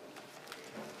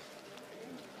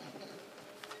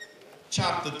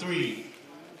 Chapter 3.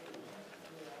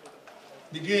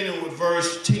 Beginning with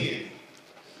verse 10.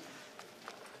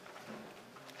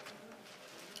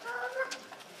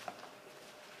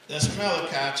 That's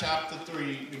Malachi chapter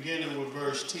 3, beginning with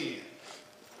verse 10.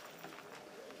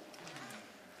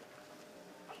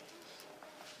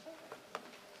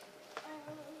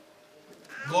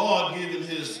 God giving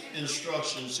his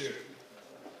instructions here.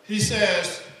 He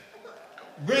says,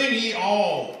 bring ye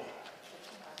all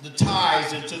the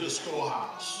tithes into the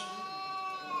storehouse,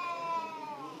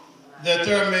 that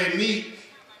there may meat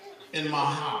in my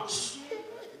house.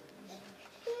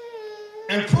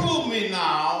 And prove me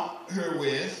now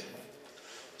herewith,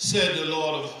 said the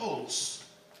Lord of hosts,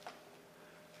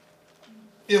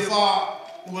 if I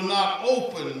will not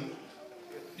open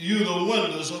you the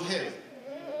windows of heaven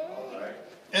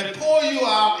and pour you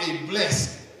out a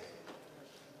blessing,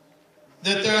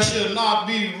 that there shall not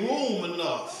be room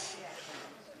enough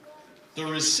to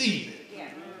receive it.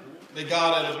 May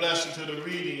God add a blessing to the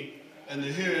reading and the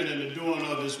hearing and the doing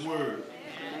of his word.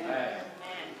 Amen.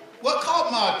 What caught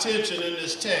my attention in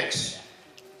this text,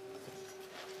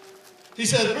 he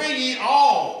says, bring ye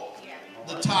all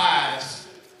the tithes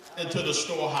into the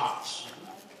storehouse,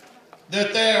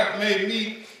 that there may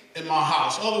meat in my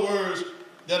house. In other words,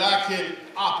 that I can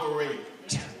operate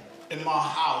in my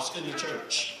house, in the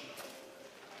church.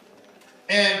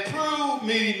 and prove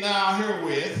me now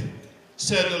herewith,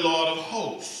 said the Lord of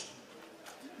hosts.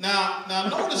 Now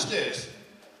notice this.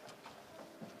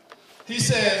 He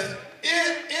says,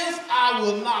 if I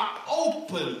will not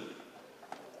open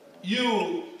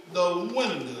you the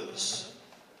windows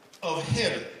of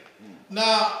heaven.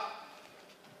 Now,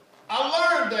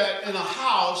 I learned that in a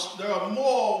house there are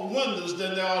more windows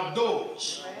than there are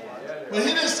doors. But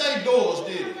he didn't say doors,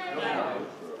 did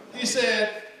he? He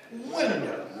said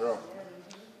window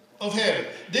of heaven.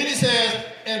 Then he says,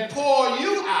 and pour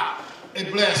you out a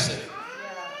blessing,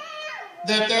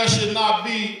 that there should not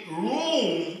be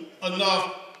room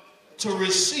enough to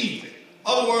receive it. In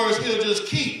other words, he'll just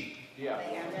keep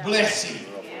blessing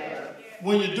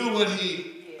when you do what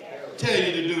he tell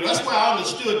you to do. That's why I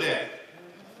understood that.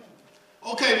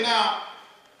 Okay, now,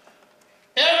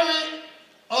 every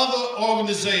other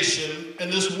organization in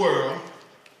this world,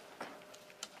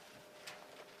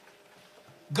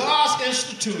 God's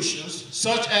institutions,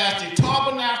 such as the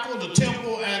tabernacle, the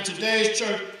temple, and today's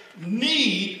church,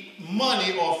 need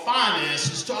money or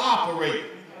finances to operate.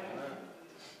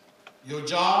 Your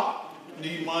job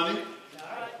need money.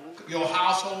 Your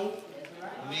household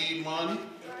need money.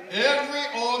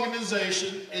 Every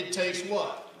organization, it takes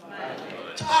what?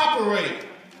 To operate.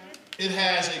 It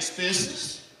has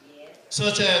expenses,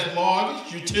 such as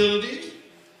mortgage, utilities,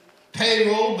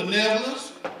 payroll,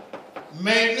 benevolence,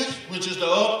 maintenance, which is the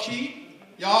upkeep.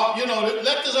 Y'all,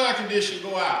 let this air conditioner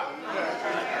go out.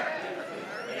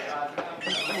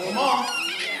 Come on.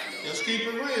 Let's keep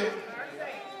it real.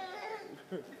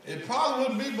 It probably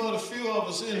wouldn't be but a few of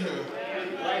us in here.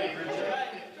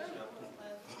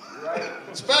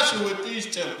 Especially with these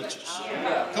temperatures.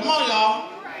 Come on, y'all.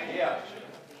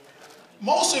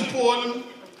 Most important,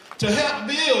 to help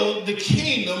build the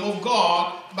kingdom of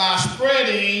God by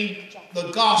spreading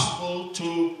the gospel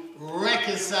to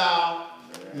reconcile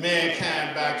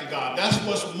mankind back to God. That's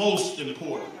what's most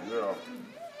important.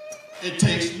 It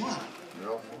takes money.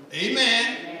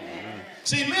 Amen.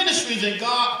 See, ministries in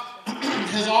God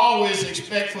has always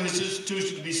expected for his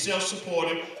institution to be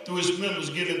self-supporting through his members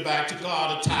giving back to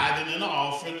God a tithing and an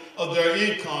offering of their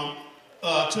income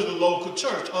to the local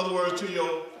church. In other words, to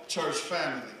your church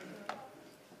family.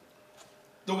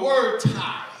 The word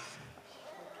tithe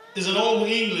is an Old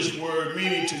English word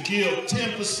meaning to give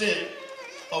 10%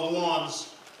 of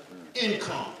one's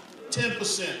income.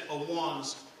 10% of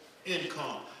one's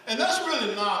income. And that's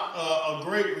really not a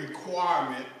great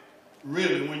requirement,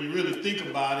 really, when you really think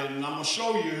about it. And I'm going to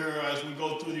show you here as we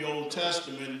go through the Old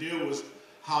Testament and deal with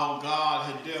how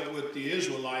God had dealt with the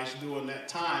Israelites during that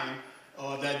time,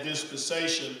 that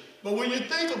dispensation. But when you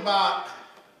think about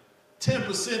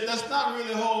 10%, that's not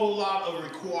really a whole lot of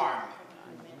requirement.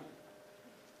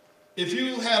 If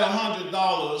you had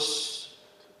 $100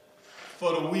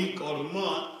 for the week or the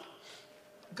month,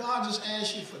 God just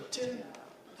asked you for $10.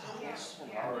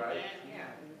 All right.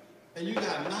 And you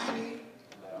got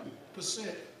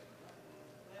 90%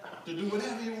 to do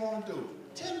whatever you want to do.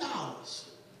 $10.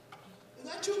 Is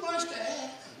that too much to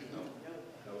ask?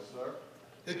 No, sir.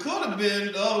 It could have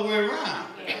been the other way around.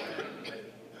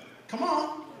 Come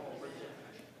on.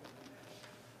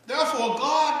 Therefore,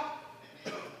 God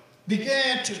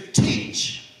began to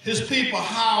teach his people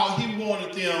how he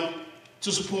wanted them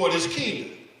to support his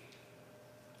kingdom.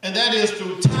 And that is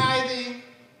through tithing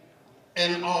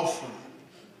and offering.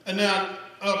 And now,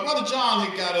 Brother John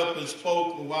had got up and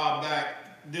spoke a while back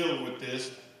dealing with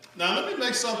this. Now, let me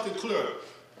make something clear.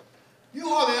 You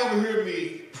hardly ever hear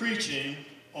me preaching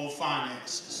on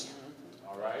finances.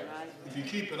 All right. If you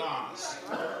keep it honest.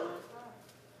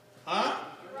 Huh?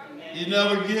 You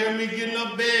never hear me getting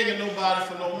up begging nobody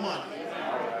for no money.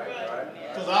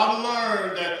 Because I've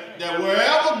learned that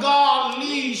wherever God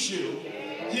leads you,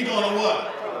 he's going to what?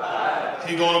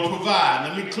 He's going to provide.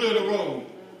 Let me clear the road.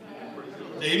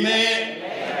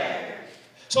 Amen?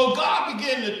 So God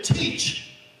began to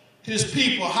teach his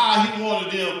people how he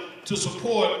wanted them to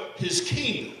support his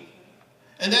kingdom.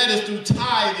 And that is through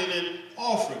tithing and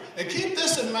offering. And keep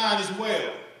this in mind as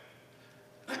well.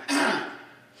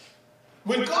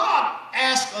 When God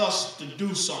asks us to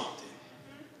do something,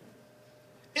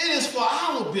 it is for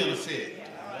our benefit,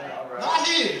 not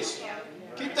his.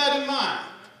 Keep that in mind.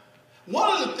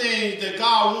 One of the things that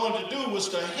God wanted to do was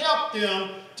to help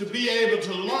them to be able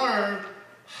to learn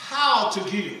how to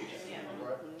give.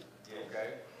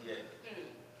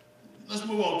 Let's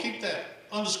move on. Keep that.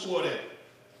 Underscore that.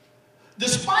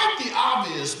 Despite the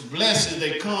obvious blessing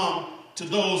that come to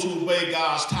those who obey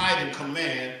God's tithing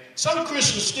command, some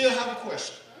Christians still have a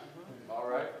question. All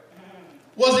right.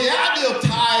 Was the idea of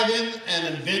tithing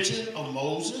an invention of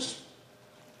Moses?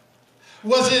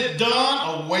 Was it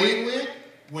done away with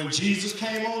when Jesus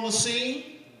came on the scene?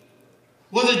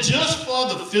 Was it just for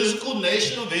the physical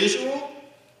nation of Israel?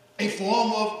 A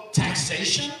form of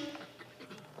taxation?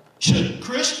 Should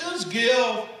Christians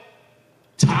give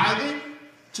tithing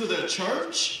to their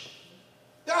church?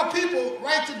 There are people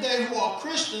right today who are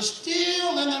Christians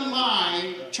still in their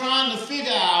mind trying to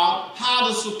figure out how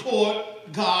to support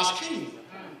God's kingdom.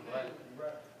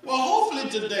 Well, hopefully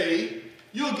today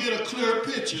you'll get a clear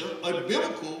picture, a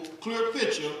biblical clear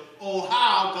picture on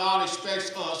how God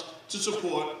expects us to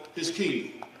support his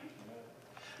kingdom.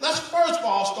 Let's first of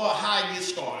all start how it gets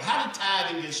started. How did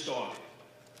tithing get started?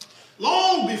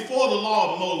 Long before the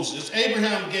law of Moses,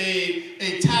 Abraham gave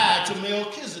a tithe to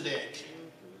Melchizedek,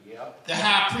 the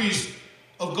high priest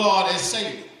of God at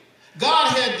Salem. God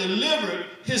had delivered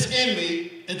his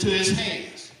enemy into his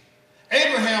hands.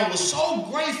 Abraham was so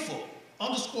grateful,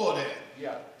 underscore that.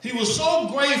 He was so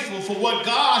grateful for what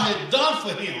God had done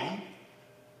for him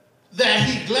that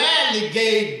he gladly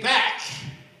gave back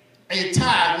a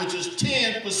tithe, which is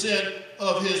 10%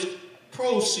 of his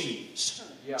proceeds.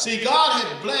 See, God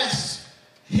had blessed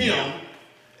him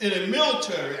in a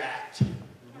military act.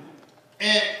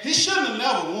 And he shouldn't have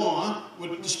never won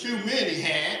with the few men he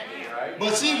had.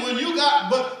 But see, when you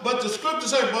got, but the scripture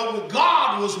says, but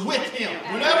God was with him.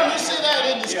 Whenever you see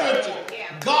that in the scripture,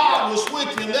 God was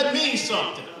with him, that means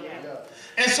something.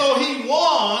 And so he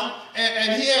won,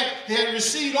 and he had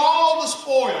received all the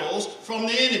spoils from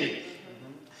the enemy.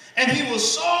 And he was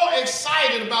so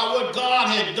excited about what God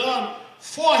had done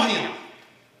for him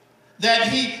that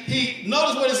he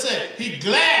notice what it said, he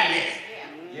gladly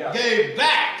gave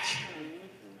back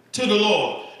to the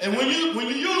Lord. And when you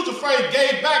use the phrase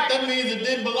gave back, that means it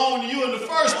didn't belong to you in the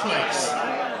first place.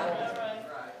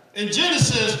 In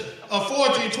Genesis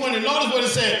 14:20, notice what it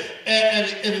said,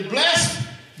 and blessed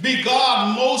be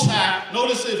God most high.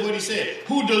 Notice what he said,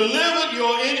 who delivered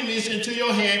your enemies into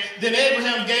your hand. Then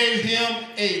Abraham gave him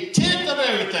a tenth of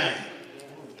everything.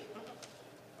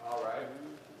 All right.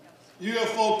 You hear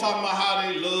folk talking about how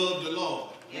they love the Lord.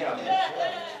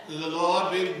 The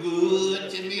Lord been good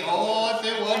to me. Oh, if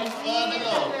it wasn't for the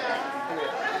Lord,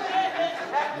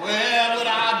 where would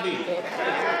I be?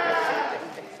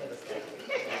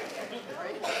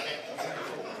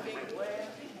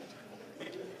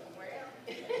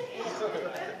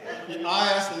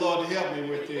 I asked the Lord to help me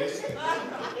with this.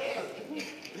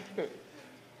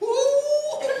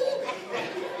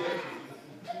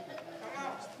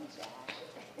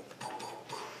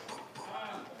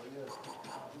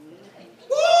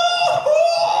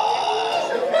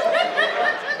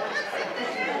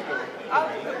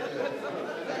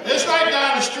 It's right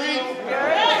down the street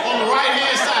on the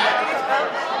right-hand side.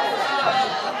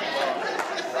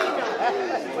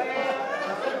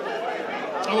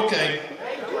 Okay.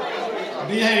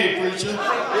 Behave, preacher.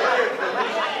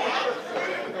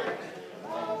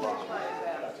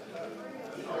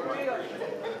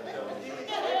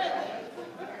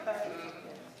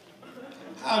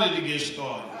 How did it get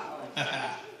started?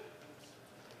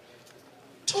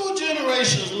 2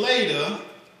 generations later,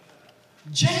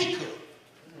 Jacob,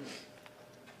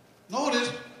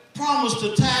 notice, promised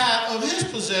a tithe of his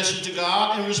possession to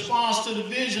God in response to the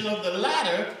vision of the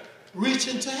ladder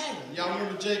reaching to heaven. Y'all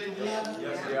remember Jacob's ladder?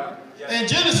 Yes. In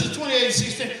Genesis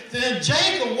 28:16, then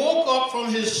Jacob woke up from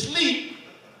his sleep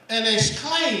and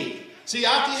exclaimed. See,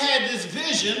 after he had this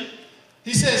vision,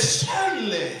 he said,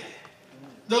 certainly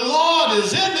the Lord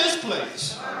is in this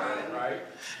place. Right.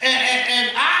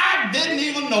 And I didn't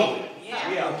even know it. Yeah.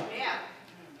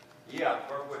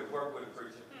 Work with it,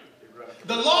 preacher.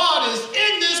 The Lord is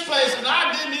in this place, and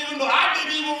I didn't even know. I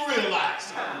didn't even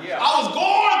realize it. I was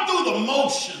going through the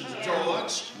motions,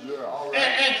 George.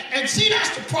 And see,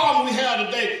 that's the problem we have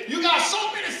today. You got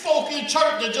so many folk in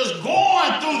church that just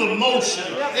going through the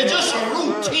motion. It's just a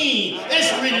routine.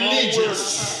 It's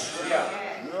religious.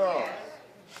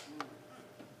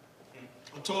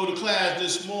 I told the class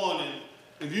this morning,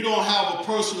 if you don't have a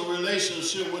personal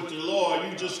relationship with the Lord,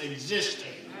 you just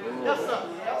existing. Yes, sir.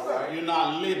 You're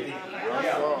not living.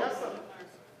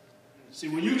 See,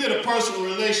 when you get a personal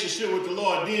relationship with the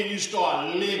Lord, then you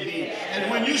start living. And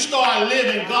when you start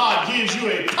living, God gives you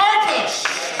a purpose.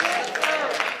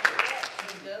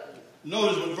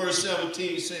 Notice what verse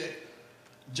 17 said.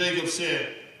 Jacob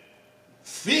said,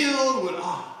 filled with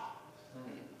awe,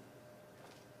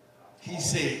 he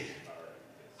said,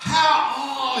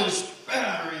 how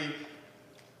awe-inspiring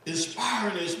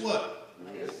is what?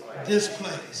 This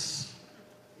place.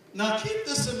 Now keep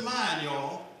this in mind,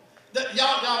 y'all. That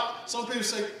y'all, some people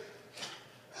say,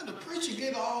 man, the preacher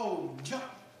get all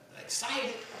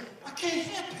excited. I can't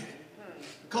help it.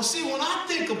 Because see, when I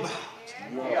think about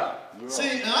it,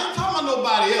 See, and I ain't talking about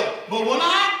nobody else, but when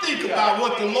I think about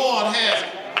what the Lord has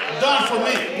done for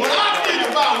me, when I think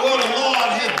about where the Lord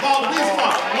has brought me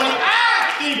from, when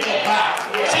I think about,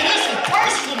 see, this is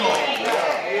personal.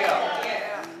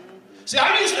 See,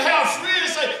 I used to have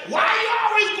friends say, why you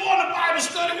always going to Bible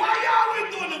study? Why you always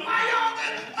doing this? Why you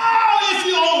always? Oh, if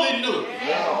you only knew.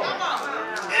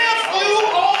 If you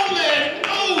only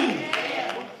knew.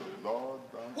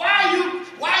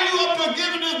 Why you up there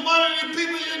giving this money to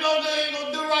people you know they ain't going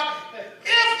to do right?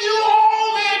 If you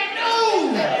only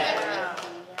knew.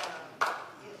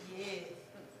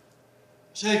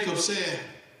 Jacob said,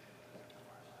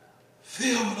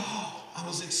 filled with awe. I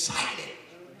was excited.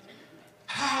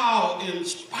 How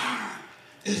inspiring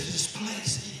is this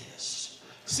place is.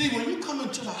 See, when you come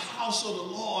into the house of the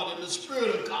Lord and the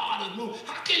Spirit of God is moving,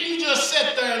 how can you just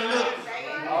sit there and look?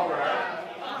 All right.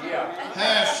 Yeah.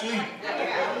 Half sleep.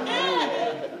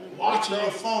 Watching your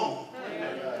phone.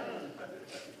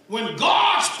 When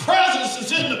God's presence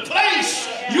is in the place,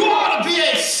 you ought to be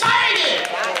excited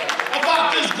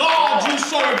about this God you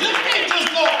serve. This ain't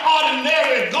just no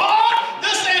ordinary God.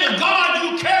 This ain't a God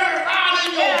you carry around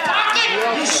in your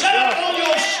pocket. You set up on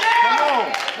your shelf.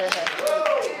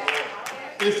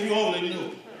 If you only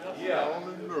knew. Yeah.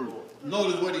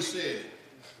 Notice what he said.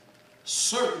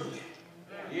 Certainly.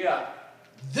 Yeah.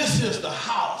 This is the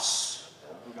house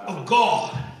of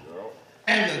God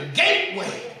and the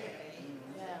gateway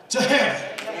to heaven.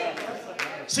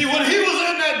 See, when he was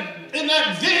in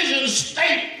that vision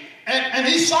state and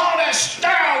he saw that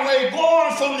stairway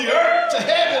going from the earth to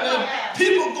heaven and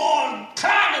people going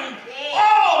climbing,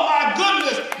 oh my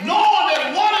goodness, knowing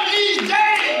that one of these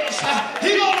days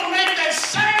he's going to make that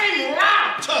same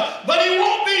route, but he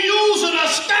won't be using a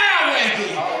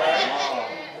stairway.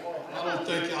 I don't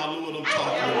think y'all know what I'm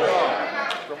talking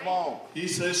about. Come on. He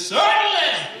says,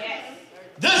 certainly,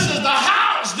 this is the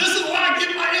house. This is where I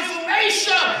get my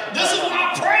information. This is where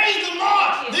I praise the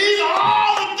Lord. These are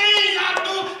all the things I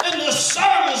do in the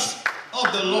service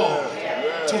of the Lord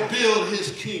to build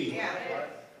his kingdom.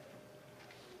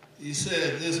 He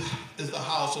said, this is the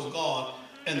house of God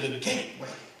and the gateway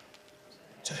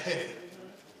to heaven.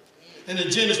 And in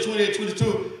Genesis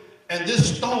 28:22, and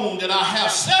this stone that I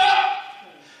have set up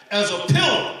as a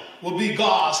pillar will be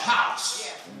God's house.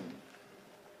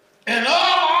 And of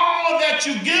all that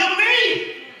you give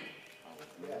me,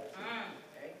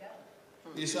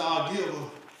 he said, I'll give her.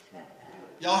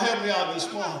 Y'all help me out this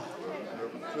morning.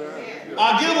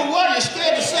 I'll give her what? You're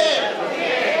scared to say it.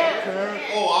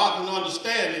 Oh, I can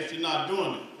understand if you're not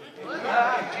doing it.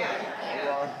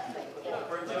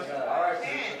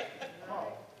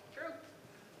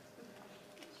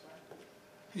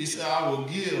 He said, I will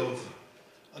give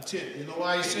a tenth. You know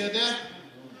why he said that?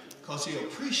 Because he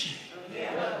appreciates it.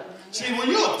 See, when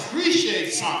you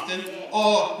appreciate something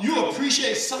or you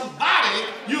appreciate somebody,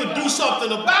 you'll do something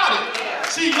about it.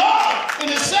 See, love in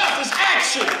itself is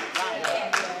action.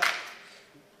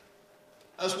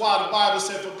 That's why the Bible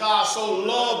said, for God so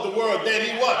loved the world that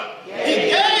he what? He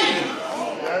gave.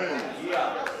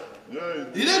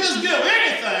 He didn't just give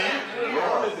anything.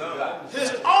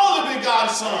 His only begotten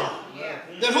Son.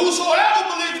 That whosoever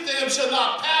believes in him shall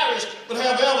not perish, but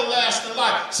have everlasting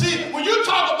life. See, when you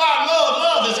talk about love,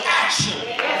 love is action.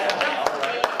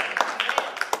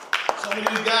 Some of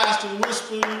these guys can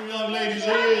whisper in young ladies'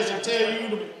 ears and tell you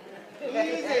to...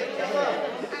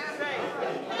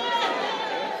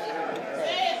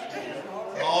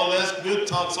 Oh, that's good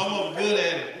talk. Some of them good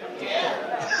at it.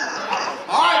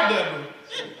 All right, Deborah.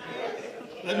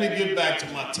 Let me get back to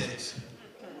my text.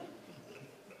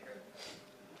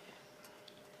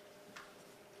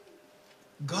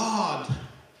 God,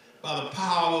 by the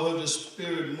power of the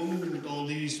Spirit, moved on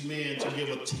these men to give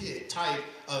a tithe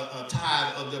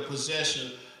of their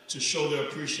possession to show their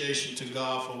appreciation to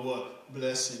God for what?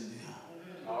 Blessing them.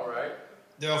 All right.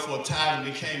 Therefore,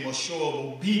 tithing became a show of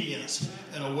obedience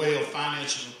and a way of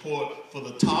financial support for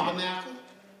the tabernacle,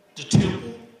 the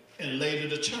temple, and later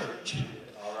the church.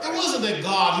 Right. It wasn't that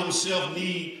God himself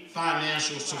needed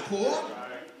financial support.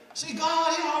 See,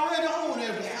 God, he already owned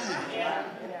everything.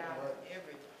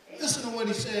 Listen to what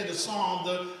he said in the Psalm.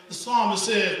 The psalmist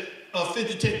said,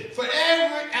 50:10, for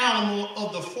every animal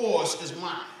of the forest is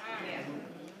mine,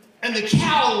 and the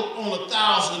cattle on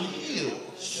 1,000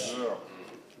 hills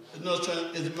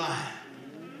is mine.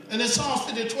 And in Psalm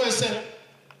 50:12 said,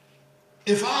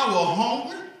 if I were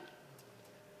hungry,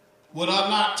 would I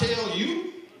not tell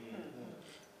you?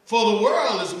 For the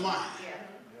world is mine,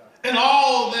 and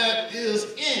all that is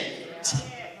in it.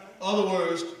 In other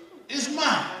words, is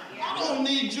mine. I don't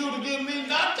need you to give me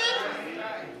nothing.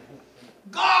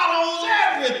 God owns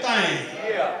everything.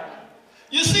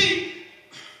 You see,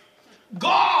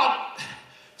 God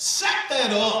set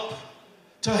that up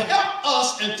to help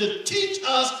us and to teach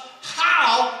us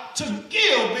how to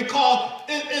give, because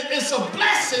it's a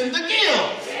blessing to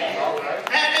give.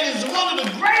 And it is one of the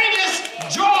greatest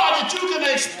joy that you can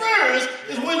experience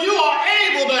is when you are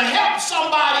able to help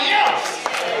somebody else.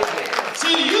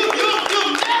 See, you'll never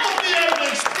be able to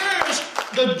experience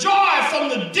the joy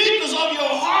from the deepness of your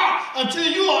heart until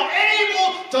you are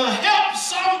able to help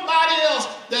somebody else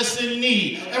that's in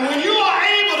need. And when you are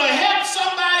able to help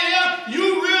somebody else,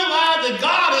 you realize that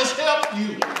God has helped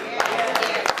you.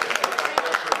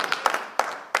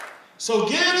 So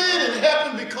giving and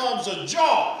helping becomes a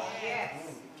joy.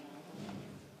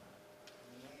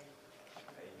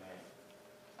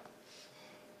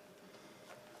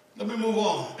 Let me move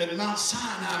on. At Mount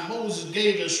Sinai, Moses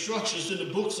gave instructions in the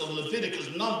books of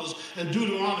Leviticus, Numbers, and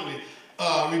Deuteronomy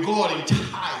regarding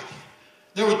tithing.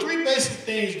 There were three basic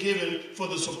things given for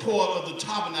the support of the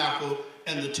tabernacle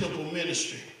and the temple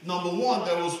ministry. Number one,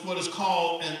 there was what is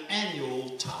called an annual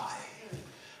tithe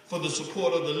for the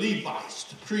support of the Levites,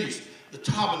 the priests, the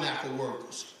tabernacle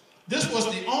workers. This was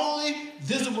the only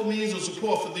visible means of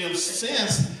support for them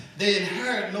since they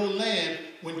inherited no land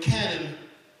when Canaan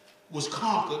was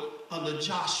conquered under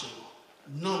Joshua.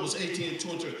 Numbers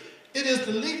 18:23. It is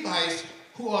the Levites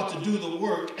who are to do the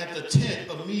work at the tent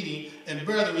of meeting and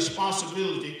bear the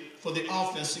responsibility for the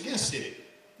offense against it.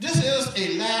 This is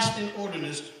a lasting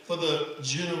ordinance for the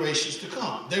generations to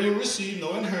come. They will receive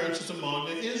no inheritance among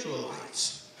the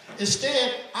Israelites.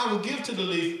 Instead, I will give to the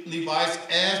Levites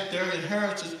as their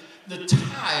inheritance the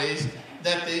tithes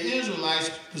that the Israelites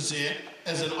present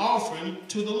as an offering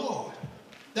to the Lord.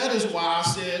 That is why I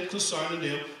said concerning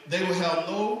them, they will have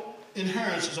no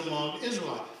inheritance among the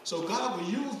Israelites. So God will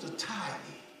use the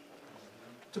tithing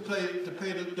to pay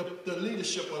the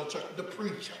leadership of the church, the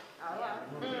preacher.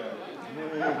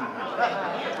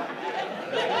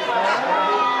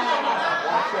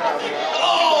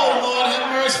 Oh, Lord have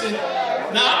mercy.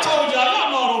 Now I told y'all, y'all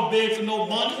know I don't beg for no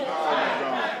money.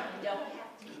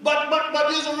 But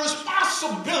there's a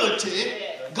responsibility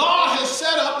God has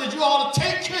set up that you ought to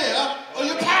take care of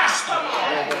your pastor.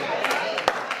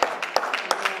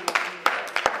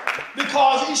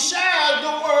 Because he shares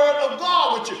the word of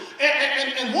God with you.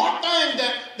 And one thing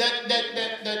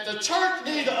that the church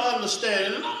needs to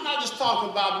understand, and I'm not just talking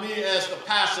about me as the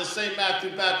pastor of St.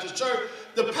 Matthew Baptist Church,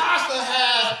 the pastor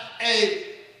has a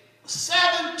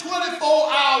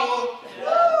 24-hour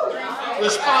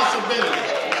responsibility.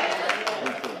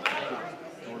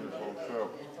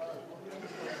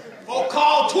 Or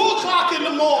call 2 o'clock in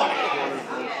the morning.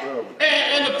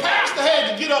 And the pastor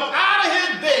had to get up out of his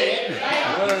bed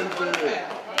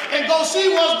and go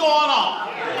see what's going on.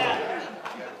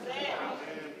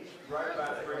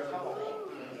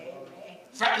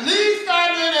 Leave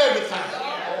family and everything.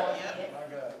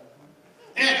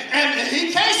 And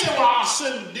he can't say, well, I'll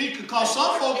send the deacon, because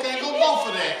some folk ain't going to go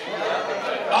for that.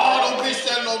 Oh, don't be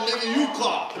standing no nigga, you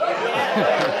come.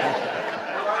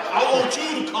 I want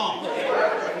you to come.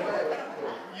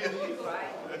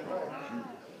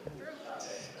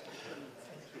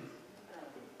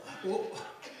 Well,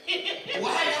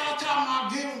 why y'all talking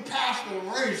about giving pastor a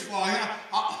raise for him?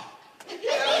 Well,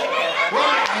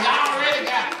 y'all already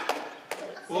got it.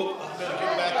 Well, I better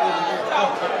get back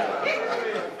over here.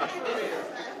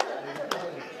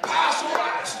 Pastor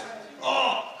Rice,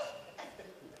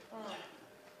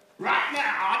 right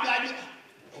now, I'm like,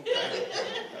 okay.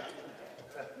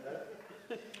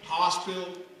 Hospital,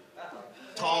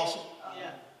 Tulsa.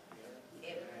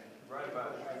 Right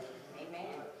about it. Amen.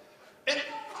 And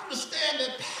understand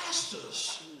that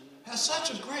pastors have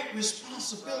such a great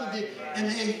responsibility, and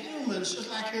they're humans just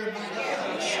like everybody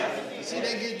else. See,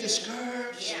 they get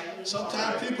discouraged.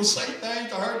 Sometimes people say things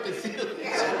to hurt their feelings.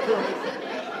 Yeah.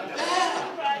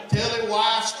 Tell their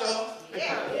wife stuff,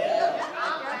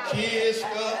 kids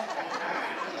stuff.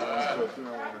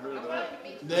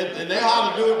 They know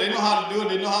how to do it. They know how to do it.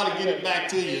 They know how to get it back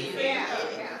to you.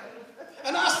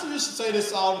 And I used to say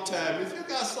this all the time. If you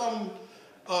got something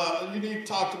you need to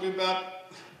talk to me about,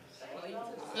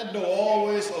 that door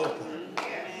always open.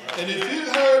 And if you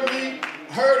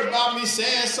heard about me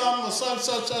saying something or such,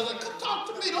 come talk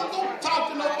to me. Don't talk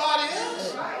to nobody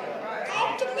else.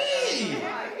 Talk to me.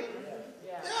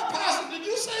 Yeah, Pastor, did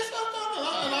you say something?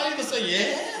 And I either say,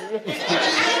 yeah.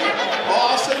 Or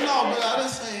I say, no, but I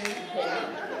didn't say it.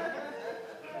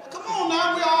 Come on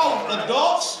now, we all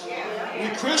adults. We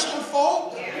Christian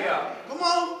folk. Come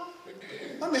on.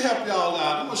 Let me help y'all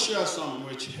out. I'm going to share something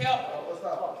with you.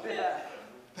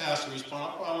 Pastor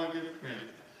response. I'm probably going to give it credit.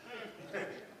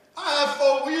 I had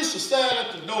folk, we used to stand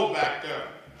at the door back there.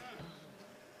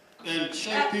 and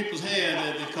shake people's hands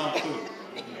as they come through.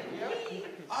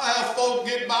 I have folk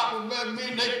get back with me,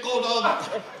 and they go the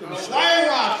other, swing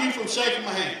around, keep from shaking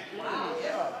my hand.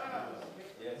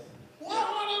 What have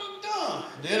I done?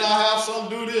 Then I have some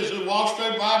do this, just walk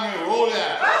straight by me and roll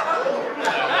their eyes.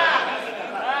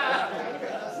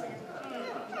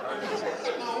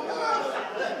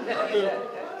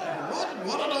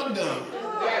 What have I done?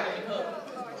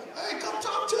 Hey, come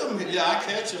talk to me. Yeah, I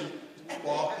catch him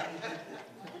walking.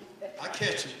 I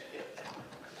catch him.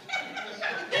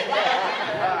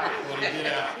 Want to get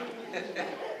out.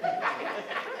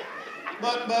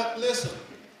 But listen,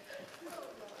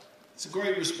 it's a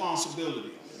great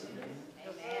responsibility.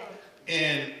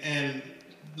 And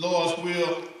Lord's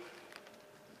will,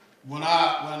 when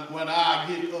I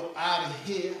get up out of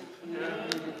here,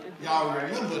 y'all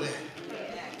remember that.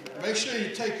 Make sure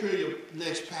you take care of your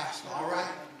next pastor, all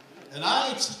right? And I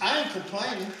ain't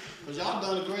complaining, because y'all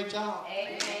done a great job.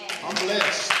 I'm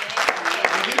blessed.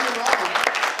 Don't get me wrong,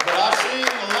 but I've seen a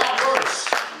lot worse.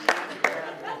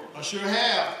 I sure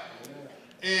have.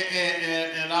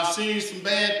 And I've seen some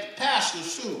bad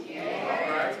pastors too.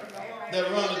 That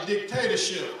run a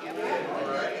dictatorship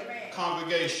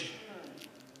congregation.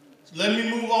 Let me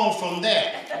move on from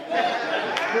that.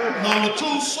 Number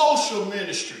 2, social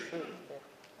ministry.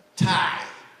 Tithe.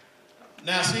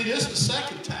 Now, see, this is the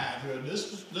second tithe here.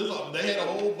 They had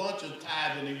a whole bunch of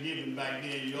tithing and giving back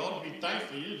then. You ought to be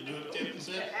thankful you do it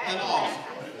 10% and off.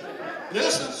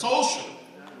 Listen, social.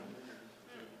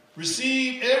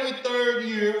 Receive every 3rd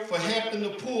year for helping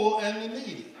the poor and the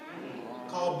needy.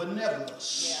 Called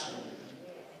benevolence.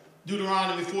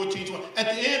 Deuteronomy 14:20.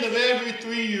 At the end of every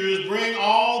 3 years, bring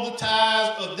all the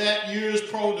tithes of that year's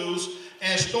produce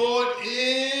and store it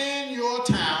in your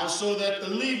town, so that the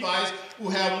Levites who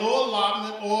have no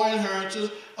allotment or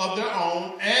inheritance of their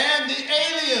own, and the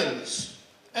aliens,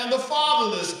 and the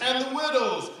fatherless, and the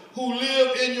widows who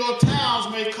live in your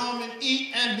towns may come and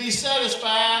eat and be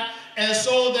satisfied, and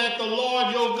so that the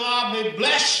Lord your God may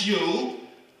bless you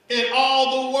in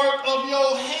all the work of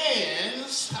your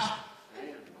hands.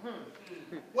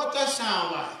 What that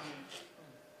sound like?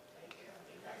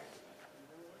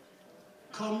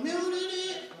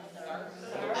 Community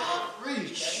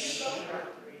outreach.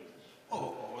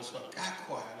 Oh, it's got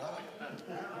quiet. Huh?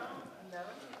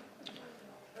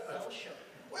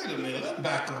 Wait a minute, let's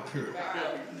back up here.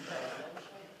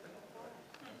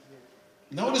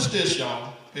 Notice this,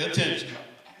 y'all. Pay attention.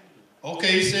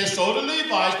 Okay, he says, so the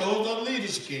Levites, those are the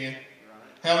leaders again,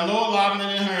 have no allotment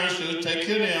in inheritance, take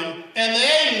care of them, and the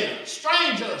aliens,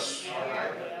 strangers.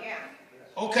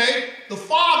 Okay, the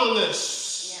fatherless.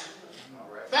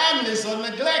 Families are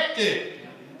neglected.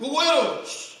 The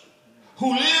widows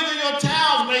who live in your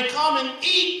towns may come and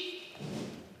eat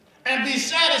and be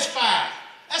satisfied.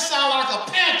 That sounds like a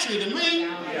pantry to me.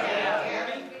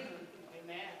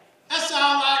 That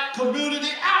sounds like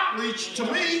community outreach to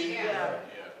me.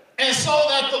 And so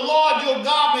that the Lord your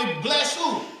God may bless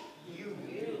who? You.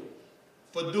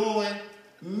 For doing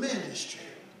ministry.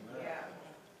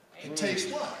 It takes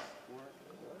what?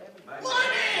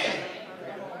 Money.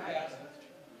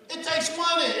 It takes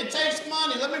money. It takes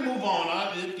money. Let me move on.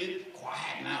 I'll get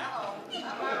quiet now.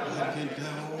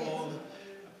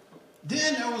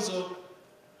 Then there was a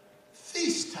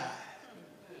feast time,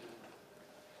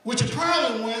 which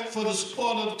apparently went for the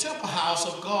support of the temple house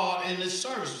of God and its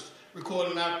services,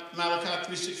 recorded in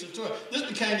Malachi 3:6 and 12. This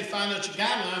became the financial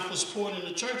guideline for supporting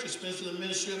the church expenses and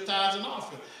ministry of tithes and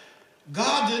offering.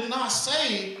 God did not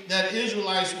say that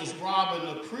Israelites was robbing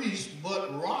the priest,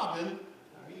 but robbing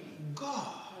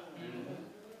God.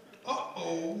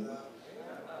 Uh-oh.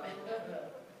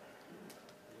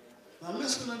 Now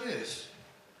listen to this.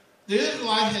 The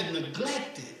Israelites had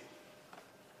neglected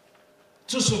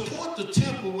to support the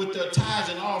temple with their tithes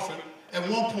and offering. At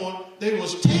one point, they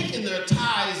was taking their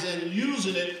tithes and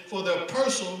using it for their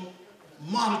personal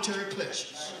monetary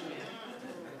pleasures.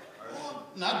 Well,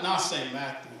 not St.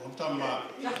 Matthew. I'm talking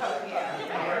about.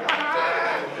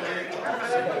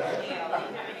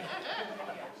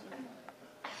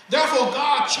 Therefore,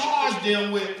 God charged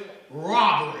them with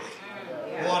robbery.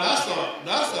 Boy, that's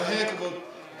a heck of a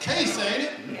case, ain't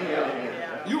it?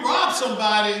 You rob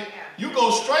somebody, you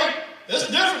go straight. It's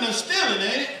different than stealing,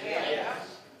 ain't it?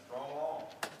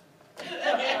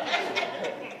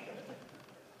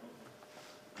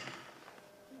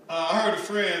 I heard a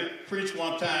friend preach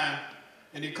one time,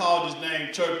 and he called his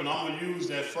name church, and I'm going to use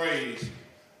that phrase,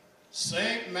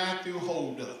 St. Matthew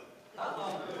Hold Up.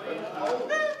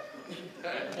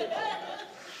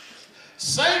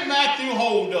 St. Matthew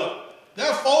Hold Up. There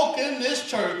are folk in this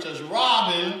church that's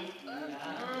robbing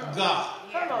God.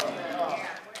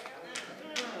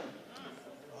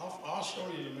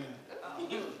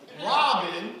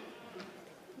 robbing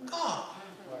God.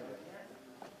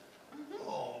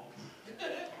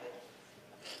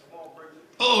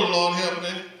 Oh, Lord, help me.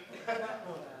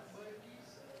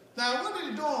 Now, what are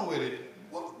they doing with it?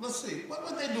 Let's see. What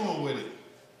are they doing with it?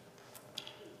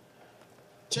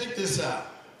 Check this out.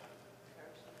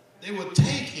 They were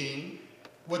taking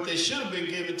what they should have been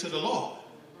giving to the Lord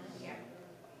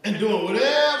and doing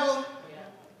whatever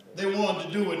they wanted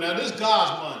to do with it. Now, this is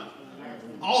God's money.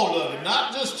 All of it.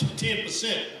 Not just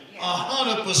 10%.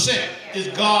 100% is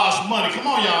God's money. Come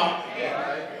on, y'all.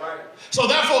 So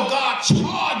therefore, God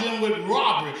charged them with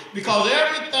robbery because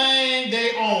everything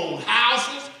they own,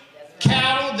 houses,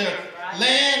 cattle, their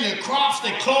land, their crops,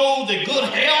 their clothes, their good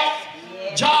health,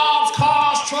 jobs,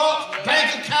 cars, trucks,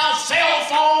 bank accounts, cell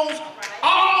phones,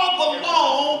 all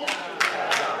belong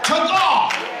to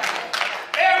God.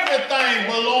 Everything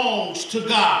belongs to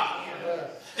God.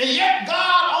 And yet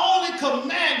God only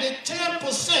commanded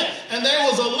 10%, and they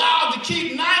was allowed to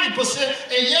keep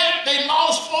 90%, and yet they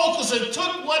lost focus and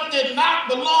took what did not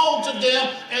belong to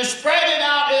them and spread it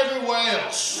out everywhere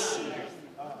else.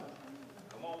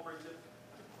 Come on, preacher.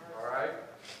 All right.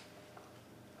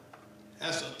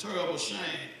 That's a terrible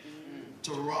shame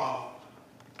to rob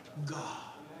God.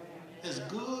 As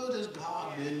good as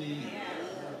God been to you.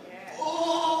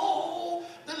 Oh,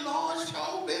 the Lord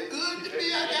sure been good to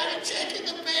me. I got a check in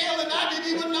the mail and I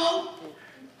didn't even know.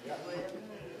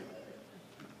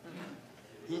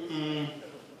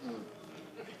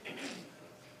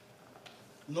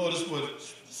 Notice what it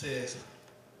says.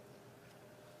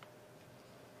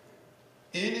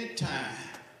 Anytime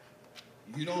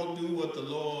you don't do what the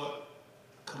Lord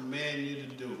command you to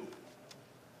do,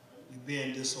 you're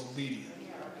being disobedient.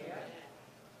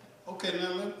 Okay,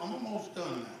 now I'm almost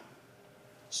done now.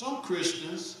 Some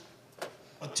Christians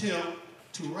attempt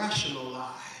to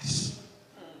rationalize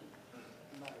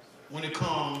when it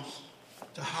comes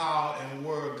to how and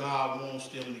where God wants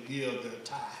them to give their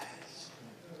tithes,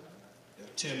 their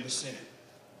 10%.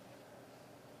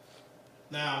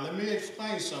 Now, let me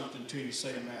explain something to you,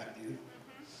 St. Matthew.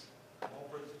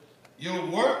 Your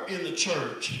work in the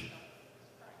church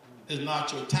is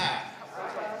not your tithe.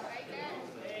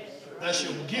 That's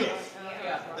your gift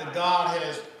that God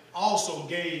has also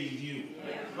gave you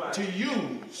to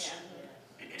use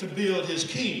to build his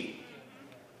kingdom.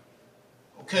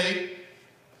 Okay?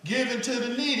 Giving to the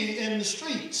needy in the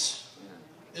streets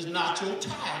is not your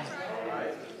tithe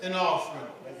and offering.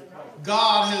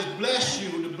 God has blessed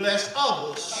you to bless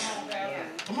others.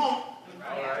 Come on.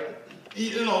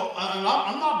 You know, I'm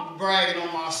not bragging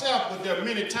on myself, but there are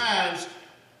many times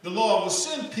the Lord will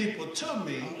send people to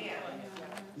me,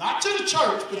 not to the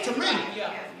church, but to me.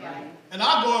 And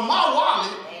I go in my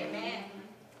wallet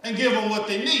and give them what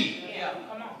they need.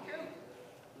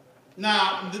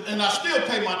 Now, and I still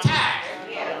pay my tithe.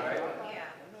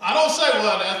 I don't say,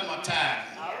 well, that's my tithe.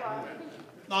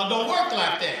 No, it don't work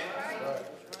like that.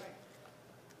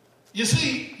 You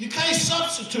see, you can't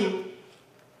substitute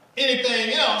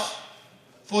anything else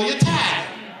for your tithe.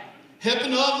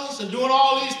 Helping others and doing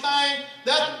all these things,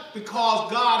 that's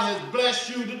because God has blessed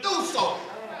you to do so.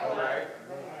 All right.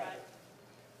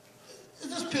 Is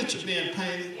this picture being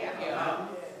painted?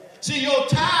 See, your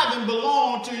tithing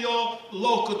belongs to your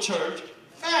local church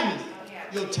family.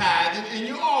 Your tithing and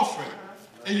your offering.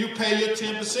 And you pay your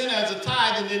 10% as a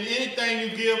tithe, and then anything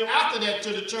you give after that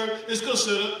to the church is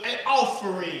considered an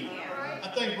offering. I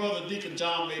think Brother Deacon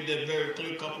John made that very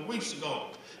clear a couple of weeks ago.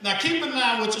 Now keep in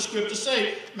mind what the scriptures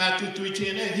say, Matthew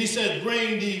 3:10. He says,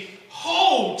 bring the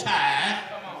whole tithe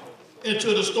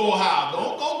into the storehouse.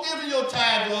 Don't go giving your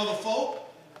tithe to other folk.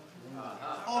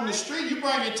 On the street, you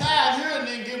bring your tithe here and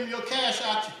then give them your cash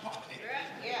out your pocket.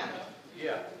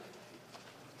 Yeah.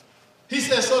 He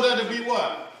says, so that it be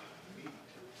what?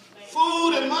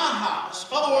 Food in my house.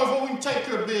 In other words, where we can take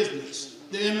care of business,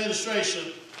 the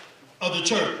administration of the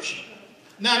church.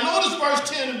 Now notice verse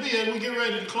 10 and B as we get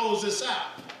ready to close this out.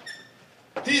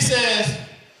 He says,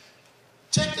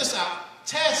 check this out.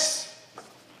 Test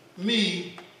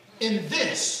me in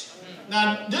this.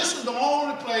 Now this is the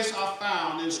only place I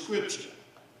found in scripture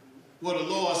where the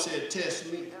Lord said,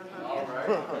 test me. All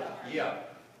right. Yeah.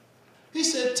 He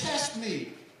said, test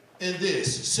me in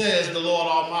this, says the Lord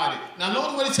Almighty. Now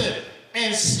notice what he said.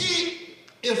 And see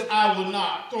if I will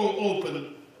not throw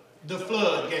open the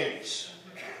floodgates.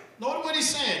 Notice what he's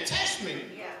saying. Test me.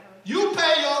 You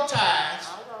pay your tithes.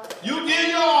 You give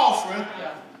your offering.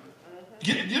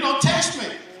 Test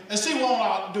me and see what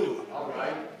I'll do. All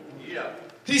right. Yeah.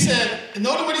 He said,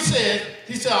 notice what he said.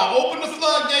 He said, I'll open the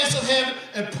floodgates of heaven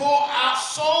and pour out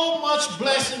so much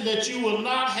blessing that you will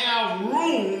not have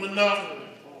room enough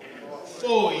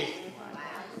for you.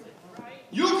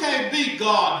 You can't beat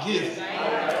God-given.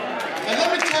 And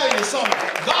let me tell you something.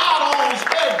 God owns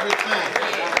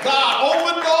everything. God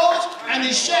opened doors and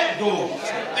he shut doors.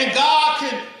 And God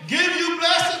can give you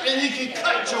blessings and he can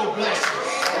cut your blessings.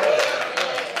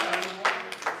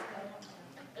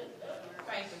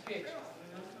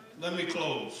 Let me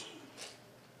close.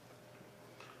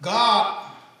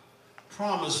 God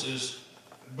promises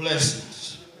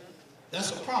blessings.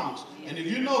 That's a promise. And if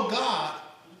you know God,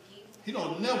 he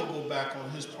don't never go back on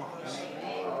his promise.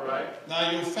 All right.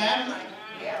 Now your family,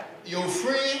 your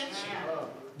friends,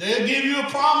 they'll give you a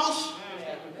promise.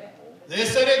 They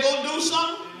say they're going to do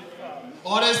something.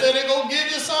 Or they say they're going to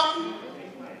give you something.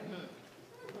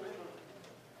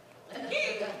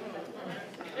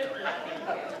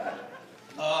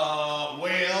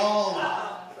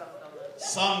 Well,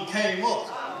 something came up.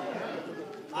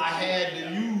 I had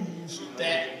to use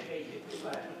that.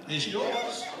 It's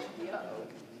yours.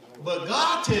 But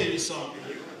God tell you something.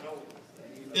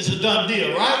 It's a done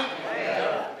deal, right?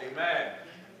 Amen.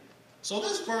 So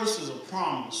this verse is a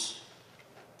promise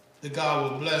that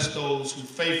God will bless those who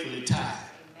faithfully tithe.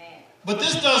 But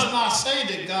this does not say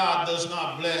that God does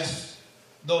not bless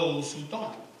those who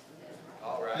don't.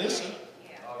 All right. Listen.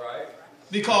 All right.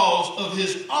 Because of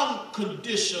his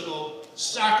unconditional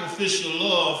sacrificial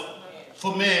love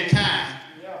for mankind.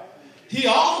 He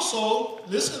also,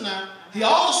 listen now, he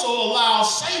also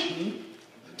allows Satan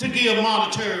to give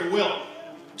monetary wealth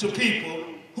to people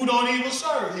who don't even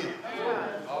serve him.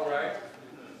 All right.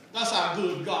 That's how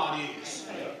good God is.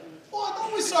 Boy,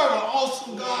 don't we serve an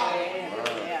awesome God?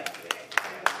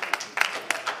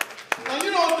 Now,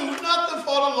 you don't do nothing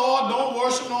for the Lord, don't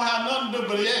worship, don't have nothing to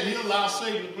do, but yet he allows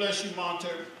Satan to bless you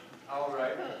monetarily. All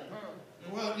right.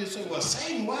 Well, you say, well,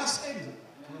 Satan, why Satan?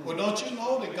 Well, don't you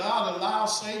know that God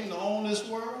allows Satan to own this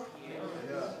world?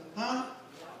 Huh?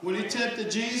 When he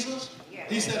tempted Jesus,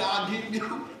 he said, I'll give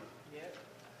you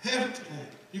everything.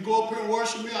 You go up here and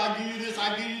worship me, I'll give you this,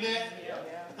 I'll give you that.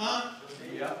 Huh?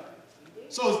 Yeah.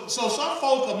 So some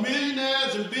folk are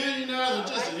millionaires and billionaires and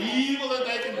just as evil as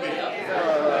they can be.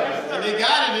 And they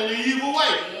got it in an evil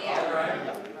way. All right.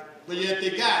 But yet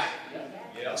they got it.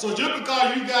 Yeah. So just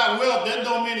because you got wealth, that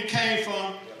don't mean it came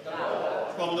from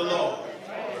the Lord.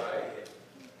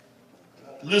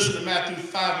 Listen to Matthew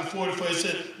 5:44. It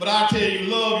says, but I tell you,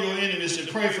 love your enemies and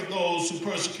pray for those who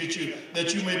persecute you,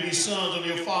 that you may be sons of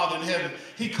your Father in heaven.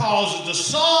 He causes the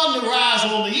sun to rise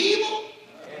on the evil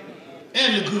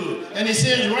and the good. And he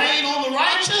sends rain on the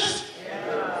righteous.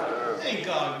 Ain't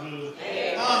God good?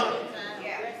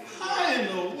 How in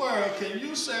the world can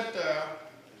you sit there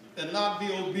and not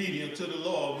be obedient to the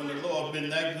Lord when the Lord been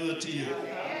that good to you?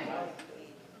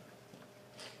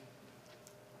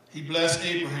 He blessed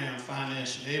Abraham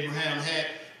financially. Abraham had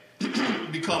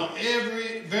become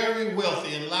very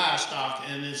wealthy in livestock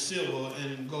and in silver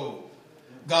and in gold.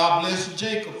 God blessed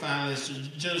Jacob financially.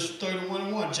 Genesis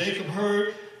 31:1. Jacob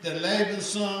heard that Laban's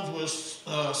sons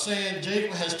were saying,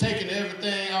 Jacob has taken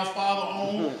everything our father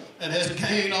owned and has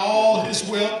gained all his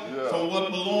wealth from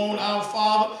what belonged to our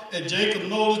father. And Jacob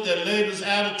noticed that Laban's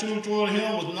attitude toward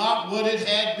him was not what it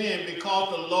had been, because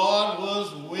the Lord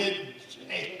was with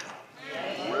Jacob.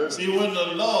 See, when the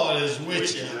Lord is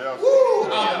with you, woo,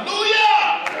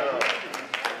 hallelujah!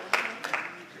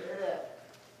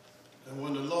 And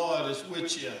when the Lord is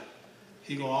with you,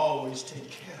 he's going to always take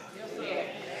care of you.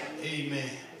 Amen.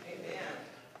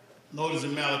 Notice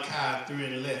in Malachi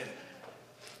 3:11.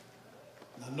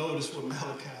 Now notice what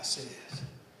Malachi says.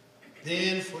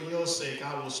 Then for your sake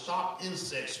I will stop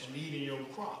insects from eating your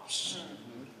crops.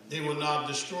 They will not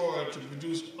destroy to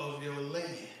produce of your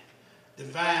land. The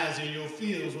vines in your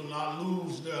fields will not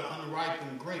lose their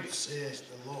unripened grapes, says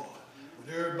the Lord.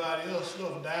 With everybody else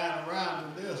stuff dying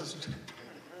around them,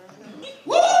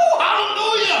 woo!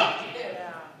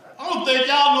 Hallelujah! I don't think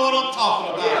y'all know what I'm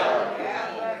talking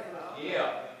about.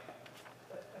 Yeah.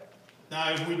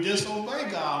 Now, if we disobey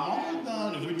God, I'm almost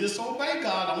done. If we disobey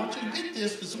God, I want you to get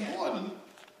this. It's important.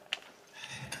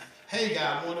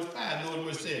 Haggai 1:5. Notice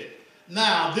what it said.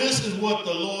 Now, this is what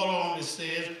the Lord Almighty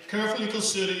says. Carefully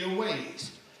consider your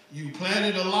ways. You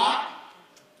planted a lot,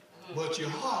 but you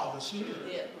harvest little.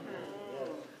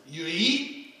 You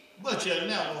eat, but you're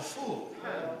never full.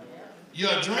 You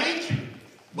drink,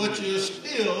 but you're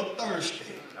still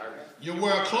thirsty. You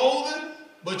wear clothing,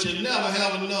 but you never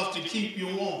have enough to keep you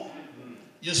warm.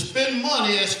 You spend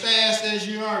money as fast as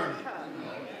you earn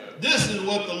it. This is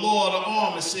what the Lord of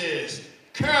armies says.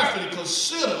 Carefully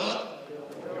consider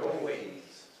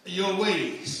your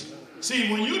ways.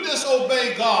 See, when you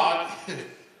disobey God,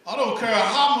 I don't care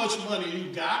how much money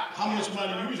you got, how much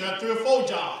money you got, 3 or 4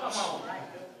 jobs.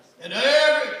 And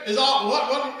is all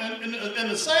in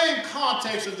the same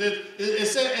context of this, it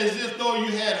said as if though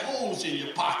you had holes in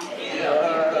your pocket.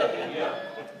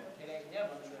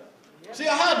 See,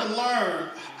 I had to learn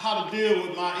how to deal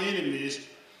with my enemies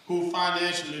who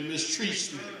financially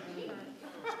mistreats me.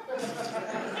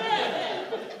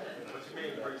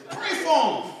 Pray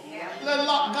for them. Let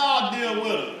God deal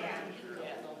with them.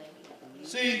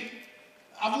 See,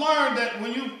 I've learned that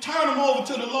when you turn them over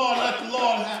to the Lord, let the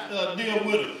Lord deal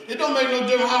with them. It don't make no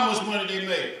difference how much money they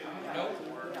make.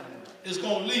 It's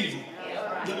going to leave them.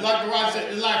 Like the writer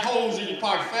said, it's like holes in your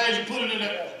pocket. Fast you put it in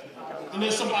there, and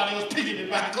then somebody else picking it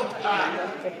back up.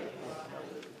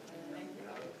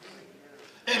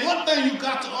 And one thing you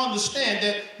got to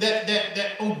understand,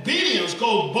 that obedience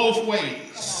goes both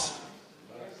ways.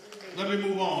 Let me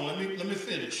move on. Let me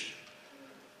finish.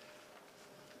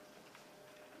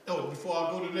 Oh, before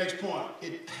I go to the next point,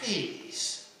 it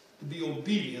pays to be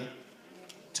obedient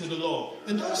to the Lord.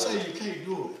 And don't say you can't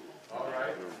do it. All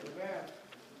right.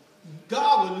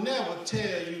 God will never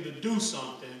tell you to do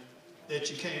something that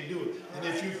you can't do it.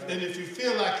 And if you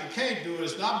feel like you can't do it,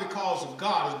 it's not because of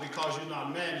God, it's because you're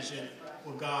not managing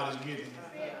what God is giving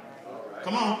you.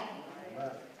 Come on.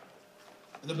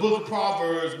 In the book of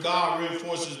Proverbs, God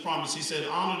reinforces his promise. He said,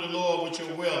 honor the Lord with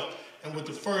your wealth and with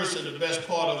the first and the best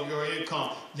part of your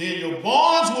income. Then your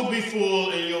barns will be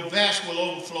full and your vats will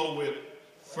overflow with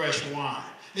fresh wine.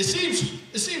 It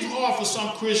seems hard for some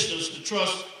Christians to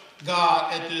trust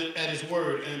God at his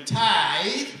word and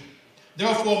tithe.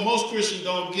 Therefore, most Christians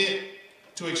don't get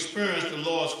to experience the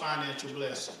Lord's financial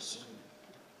blessings.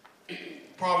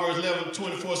 Proverbs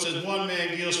 11:24 says, one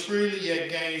man gives freely, yet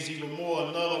gains even more.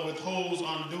 Another withholds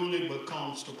unduly, but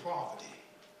comes to poverty.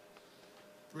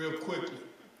 Real quickly,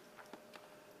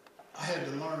 I had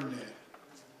to learn that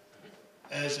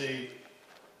as a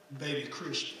baby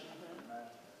Christian.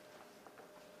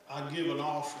 I give an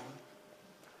offering,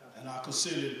 and I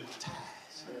consider it my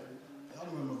tithes. Y'all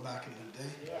remember back in the day?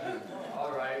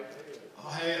 All right.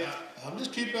 I'm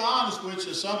just keeping honest with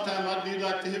you. Sometimes I do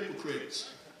like the hypocrites.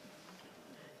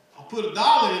 I'll put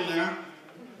 $1 in there,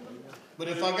 but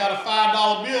if I got a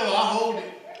 $5 bill, I hold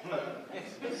it.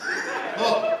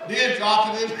 Look, then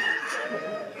drop it in.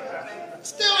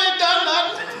 Still ain't done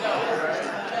nothing.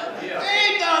 They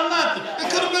ain't done nothing.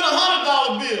 It could have been a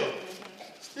 $100 bill.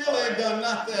 Still ain't done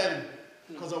nothing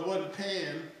because I wasn't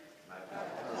paying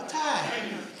my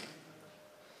tithe.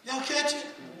 Y'all catch it?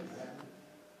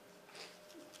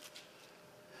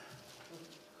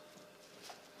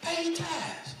 Pay your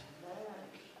tithes.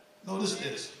 Notice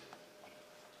this.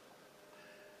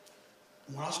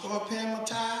 When I start paying my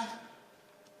tithe,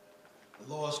 the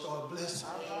Lord started blessing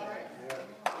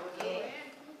me.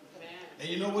 And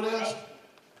you know what else?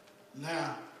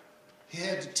 Now, he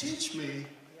had to teach me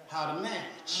how to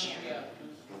manage.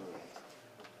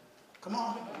 Come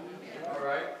on. All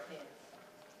right.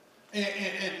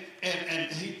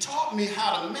 And he taught me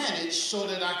how to manage so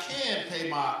that I can pay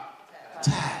my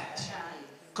tithes.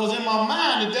 Because in my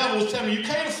mind, the devil was telling me, you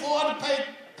can't afford to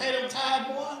pay them tithes,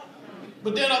 boy.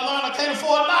 But then I learned I can't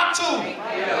afford not to.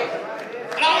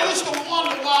 And I used to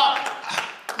wonder why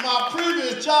my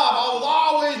previous job, I was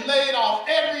always laid off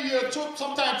every year,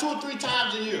 sometimes 2 or 3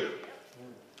 times a year.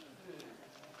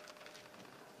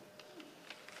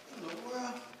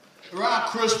 Well, around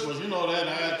Christmas, you know that,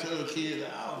 I had to tell kids,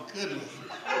 oh, goodness.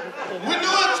 We knew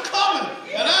it was coming,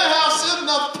 and I had house sitting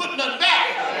up putting it back.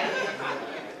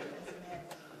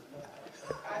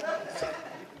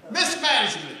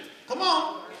 Mismanagement. Come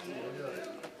on.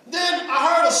 Then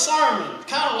I heard a sermon,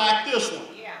 kind of like this one.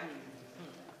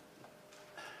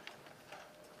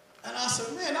 And I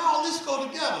said, man, all this go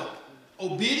together.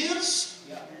 Obedience.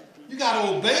 You got to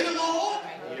obey the Lord.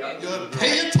 You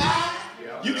pay your tithe.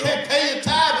 You can't pay your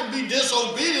tithe and be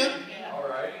disobedient. All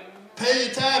right. Pay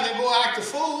your tithe and go act a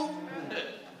fool.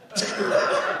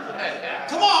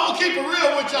 Come on, I'm going to keep it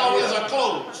real with y'all as I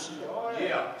close.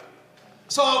 Yeah.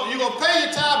 So you're going to pay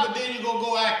your tithe, but then you're going to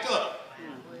go act up.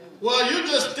 Well, you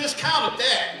just discounted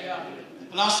that.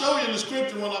 And I'll show you in the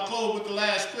scripture when I close with the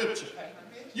last scripture.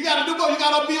 You got to do both. You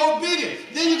got to be obedient.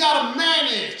 Then you got to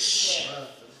manage.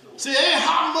 See, it ain't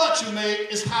how much you make,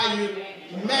 it's how you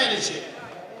manage it.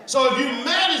 So if you're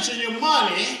managing your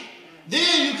money,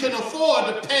 then you can afford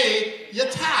to pay your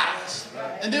tithes.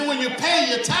 And then when you pay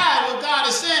your tithe, what God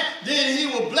is saying, then he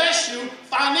will bless you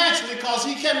financially because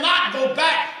he cannot go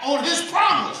back on his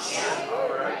promise. All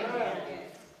right.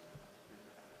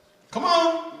 Come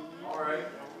on. All right.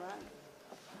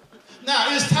 Now,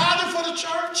 is tithing for the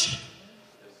church?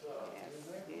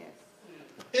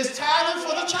 Is tithing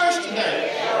for the church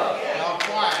today? Y'all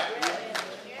quiet.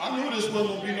 I knew this this wasn't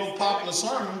going to be no popular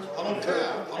sermon. I don't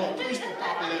care. I don't preach for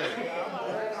popularity.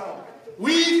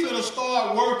 We finna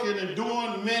start working and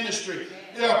doing the ministry.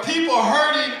 There are people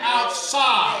hurting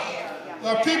outside.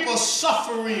 There are people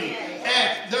suffering,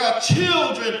 and there are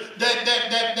children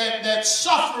that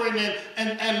suffering,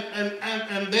 and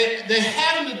they're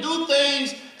having to do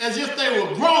things as if they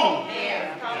were grown.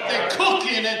 They're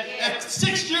cooking at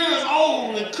 6 years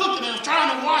old and cooking and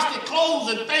trying to wash their clothes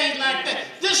and things like that.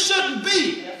 This shouldn't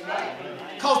be.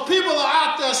 Because people are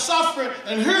out there suffering,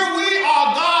 and here we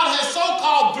are. God has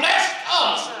so-called blessed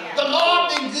us. The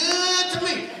Lord been good to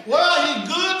me. Well, He's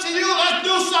good to you. Let's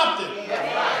do something.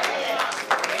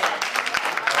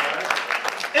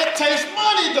 It takes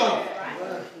money, though.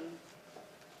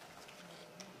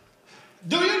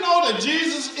 Do you know that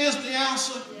Jesus is the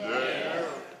answer?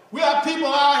 We have people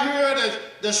out here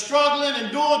that's struggling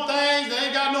and doing things they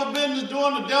ain't got no business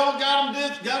doing. The devil got them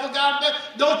this, the devil got them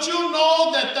that. Don't you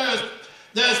know that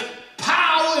there's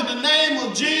power in the name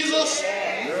of Jesus?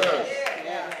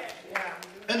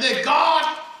 And that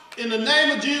God, in the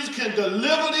name of Jesus, can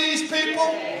deliver these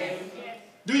people?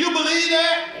 Do you believe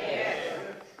that?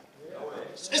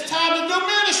 It's time to do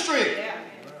ministry.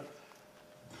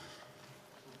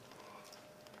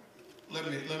 Let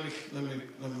me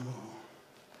move on.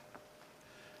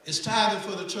 It's tithing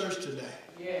for the church today.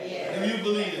 Do you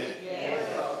believe that?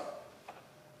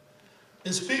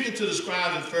 In speaking to the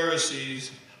scribes and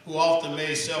Pharisees, who often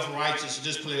made self-righteous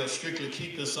display of strictly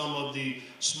keeping some of the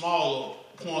smaller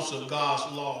points of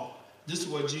God's law, this is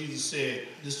what Jesus said.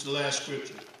 This is the last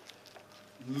scripture.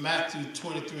 Matthew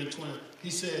 23 and 20. He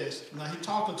says, now he's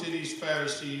talking to these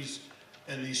Pharisees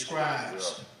and these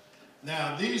scribes.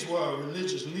 Now, these were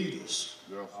religious leaders.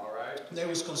 All right. They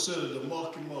was considered the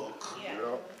muck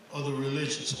of the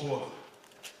religious order.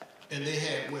 And they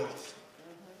had wealth.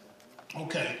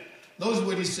 Okay. Notice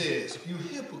what he says. You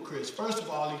hypocrites. First of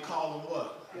all, he called them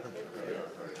what?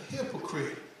 A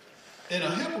hypocrite. And a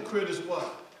hypocrite is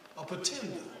what? A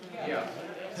pretender.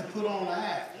 They put on an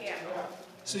act.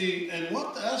 See, and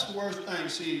that's the worst thing.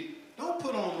 See, don't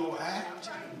put on no act.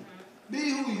 Be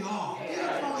who you are. Be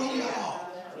who you are.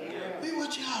 Be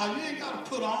what you are. You ain't got to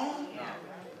put on.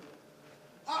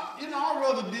 I'd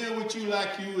rather deal with you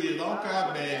like you is. I don't care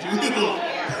how bad you is.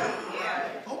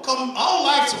 Don't come. I don't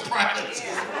like surprises.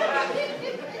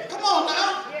 Come on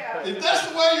now. If that's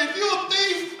the way, if you're a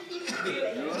thief,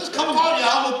 just come on,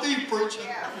 I'm a thief preacher.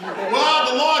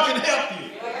 Well, the Lord can help you.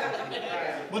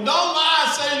 But don't lie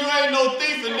and say you ain't no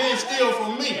thief and then steal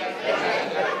from me.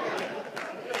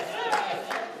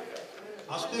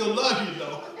 I still love you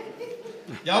though.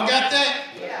 Y'all got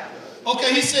that?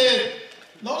 Okay, he said,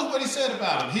 notice what he said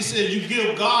about him. He said, you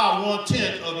give God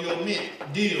 1/10 of your mint,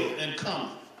 deal, and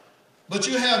coming. But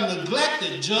you have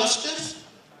neglected justice,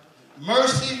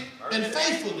 mercy, and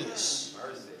faithfulness.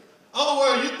 In other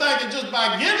words, you're thinking just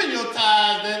by giving your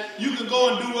tithes that you can go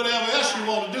and do whatever else you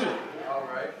want to do. All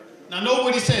right. Now, know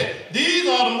what he said. These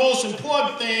are the most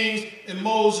important things in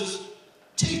Moses'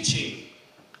 teaching.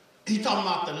 He's talking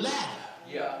about the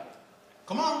ladder.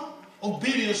 Come on.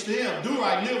 Obedience to him. Do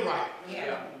right, live right.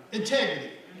 Integrity.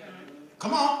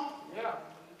 Come on.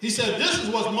 He said this is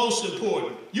what's most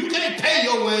important. You can't pay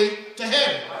your way to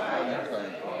heaven.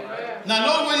 Now,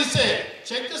 notice what he said.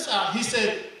 Check this out. He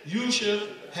said, you should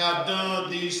have done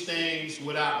these things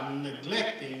without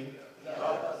neglecting the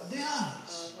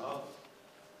others.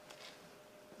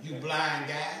 You blind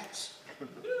guys.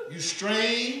 You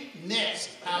strain nets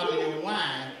out of your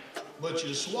wine, but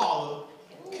you swallow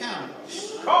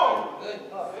camels. That's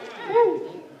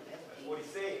what he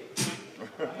said.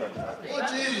 Well,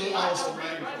 Jesus is awesome,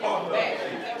 man.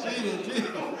 Jesus.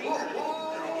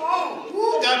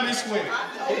 Woo, got me sweating.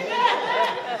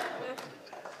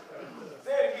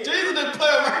 Jesus didn't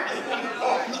play around.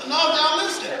 No, y'all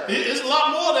listen. It's a lot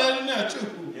more than there too.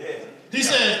 He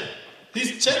said,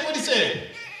 check what he said.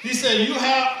 He said,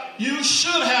 you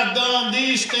should have done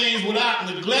these things without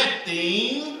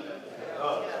neglecting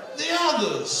the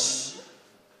others.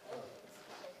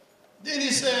 Then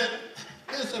he said,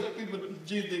 there's some people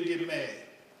Jesus didn't get mad.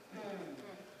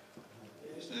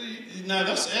 See, now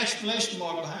that's an exclamation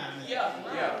mark behind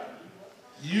that.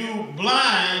 You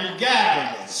blind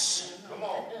guys. Come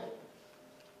on.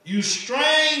 You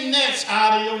strain nets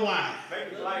out of your wine,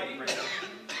 Make it plain, preacher.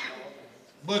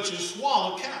 but you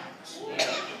swallow camels. Make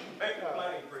it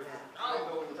plain, preacher. I don't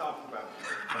know what you're talking about.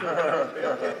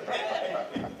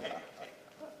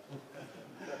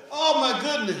 Oh my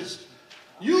goodness.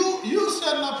 You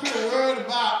sitting up here worried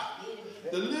about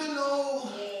the little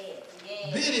old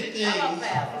bitty things.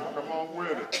 Come on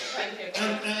with it.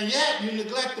 And yet you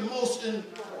neglect the most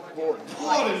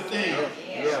important thing.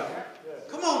 Yeah.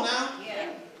 Come Come on now. Yeah.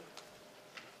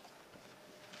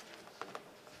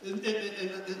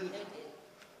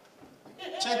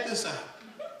 Check this out.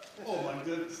 Oh my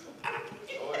goodness.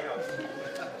 Oh, yeah.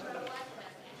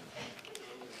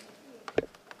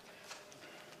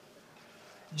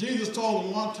 Jesus told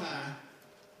him one time,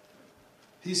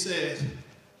 he said,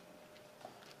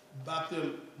 about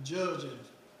them judging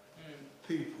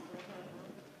people.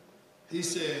 He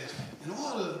said, in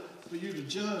order for you to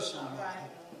judge somebody,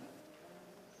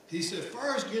 he said,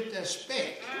 first get that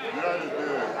speck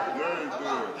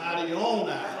out of your own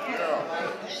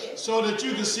eye, so that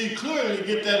you can see clearly and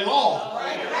get that law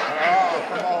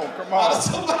Come out on. of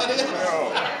somebody else.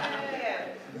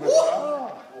 Woo!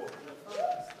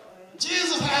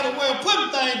 Jesus had a way of putting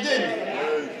things, didn't he?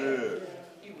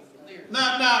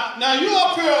 Now you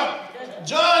up here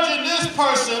judging this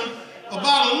person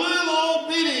about a little old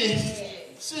bitty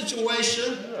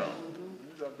situation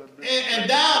and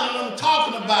downing them,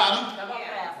 talking about them,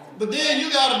 but then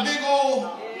you got a big old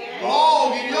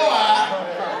log in your eye,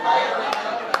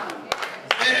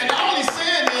 and all he's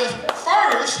saying is,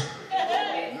 first,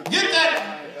 get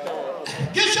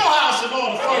your house in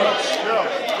order first.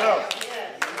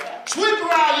 Sweep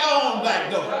around your own back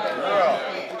door.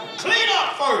 Clean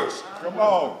up first. Come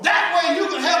on. That way you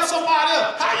can help somebody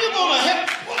else. How you going to help?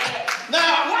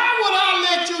 Now, why would I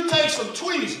let you take some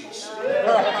tweezers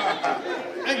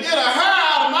and get a hair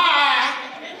out of my eye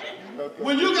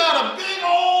when you got a big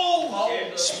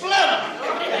old splinter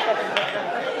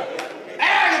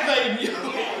aggravating you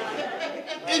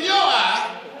in your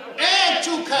eye and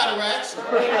 2 cataracts?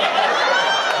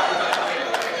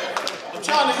 I'm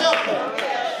trying to help you.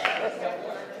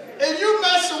 And you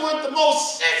messing with the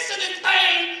most sensitive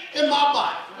thing in my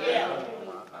body.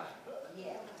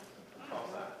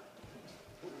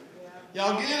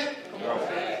 Y'all get it?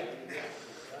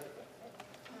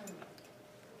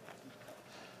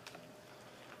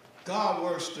 God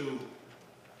works through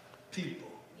people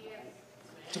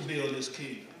to build his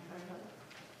kingdom.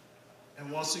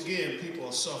 And once again, people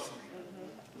are suffering.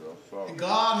 And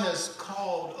God has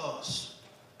called us.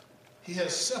 He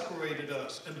has separated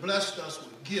us and blessed us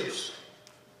with gifts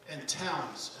and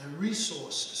talents and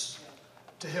resources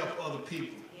to help other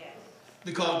people.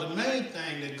 Because the main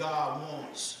thing that God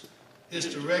wants is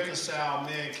to reconcile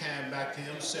mankind back to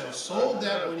himself, so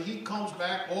that when he comes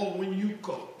back, or when you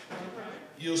go,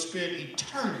 you'll spend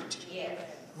eternity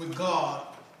with God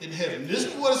in heaven. This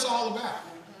is what it's all about.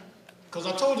 Because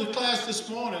I told the class this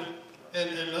morning, and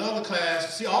in the other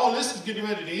class, see, all this is getting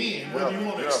ready to end, whether you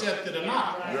want to accept it or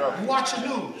not. You watch the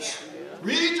news.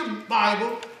 Read your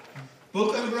Bible,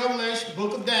 book of Revelation,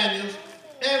 book of Daniel,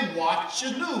 and watch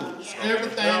your news.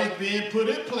 Everything is being put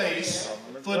in place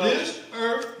for this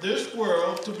earth, this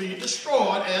world, to be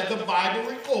destroyed, as the Bible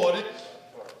recorded.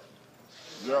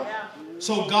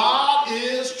 So God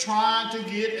is trying to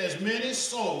get as many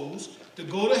souls to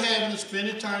go to heaven and spend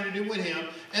eternity with him,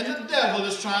 and the devil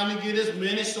is trying to get as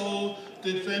many souls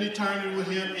to spend eternity with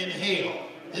him in hell.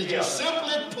 It's just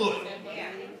simply put.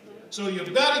 So you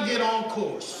better get on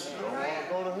course.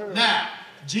 Now,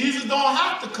 Jesus don't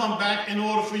have to come back in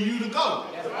order for you to go.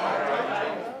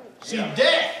 See,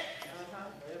 death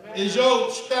is your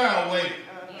stairway,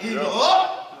 either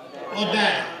up or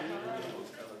down.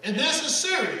 And this is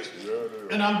serious.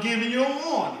 And I'm giving you a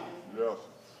warning.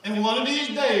 And one of these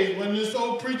days, when this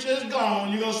old preacher is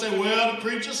gone, you're going to say, well, the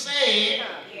preacher said.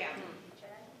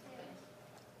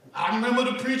 I remember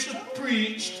the preacher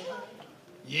preached.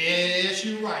 Yes,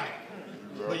 you're right.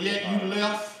 But yet you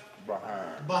left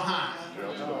behind.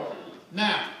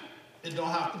 Now, it don't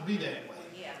have to be that way.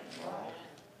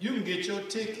 You can get your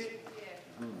ticket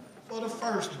for the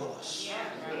first bus.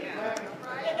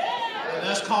 And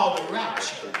that's called the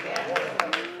rapture.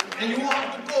 And you won't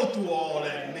have to go through all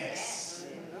that mess.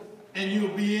 And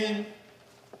you'll be in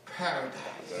paradise.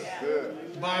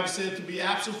 The Bible said to be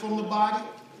absent from the body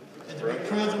and to be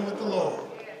present with the Lord.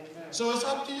 So it's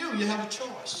up to you. You have a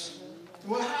choice.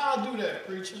 Well, how do I do that,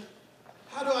 preacher?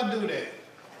 How do I do that?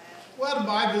 Well, the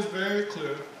Bible is very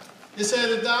clear. It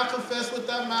says, if thou confess with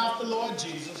thy mouth the Lord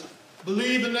Jesus,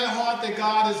 believe in that heart that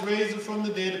God has raised him from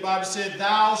the dead, the Bible said,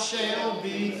 thou shalt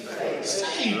be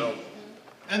saved.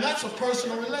 And that's a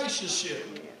personal relationship.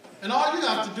 And all you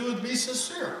have to do is be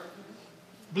sincere.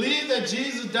 Believe that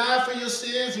Jesus died for your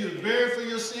sins, he was buried for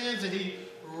your sins, and he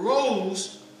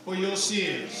rose for your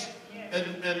sins.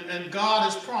 And God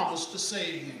has promised to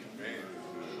save you.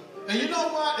 And you know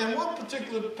what? In one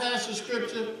particular passage of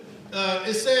scripture,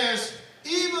 it says,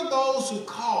 even those who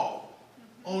call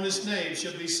on his name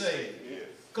shall be saved.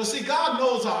 Because see, God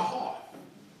knows our heart.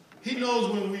 He knows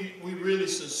when we really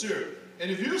sincere. And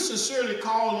if you sincerely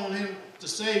call on him to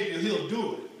save you, he'll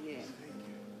do it.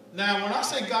 Now, when I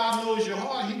say God knows your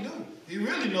heart, he do. He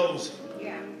really knows it.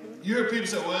 You hear people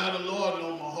say, well, the Lord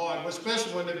knows my heart,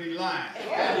 especially when they be lying.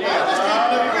 I'm just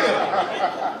keeping it real.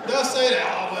 They'll say that,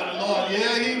 oh, but the Lord,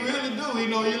 yeah, he really do. He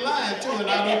know you're lying too, and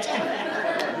I do too.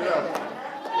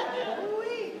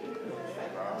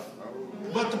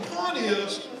 But the point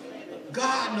is,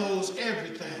 God knows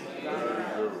everything.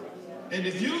 And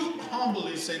if you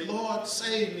humbly say, Lord,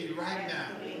 save me right now.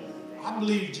 I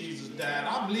believe Jesus died.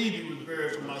 I believe he was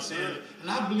buried for my sins. And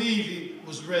I believe he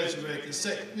was resurrected.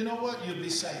 Say, you know what? You'll be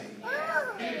saved.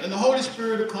 And the Holy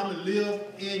Spirit will come and live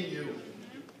in you.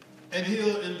 And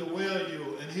he'll indwell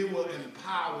you. And he will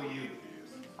empower you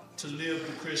to live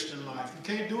the Christian life.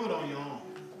 You can't do it on your own.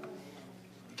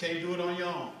 You can't do it on your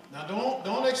own. Now,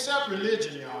 don't accept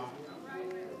religion, y'all.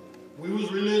 We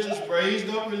was religious, raised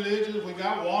up religious. We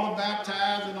got water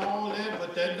baptized and all that.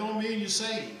 But that don't mean you're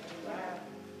saved.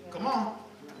 Come on.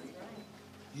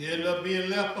 You end up being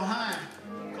left behind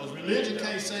because religion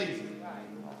can't save you.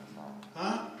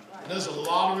 Huh? There's a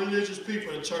lot of religious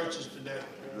people in churches today.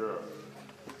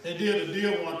 They did a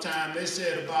deal one time. They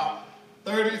said about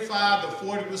 35 to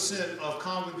 40% of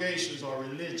congregations are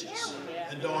religious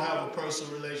and don't have a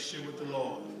personal relationship with the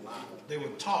Lord. They were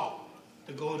taught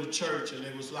to go to church and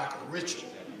it was like a ritual.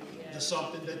 It's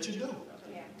something that you do.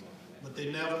 But they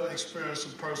never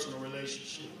experienced a personal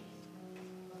relationship.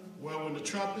 Well, when the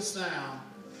trumpet sound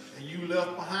and you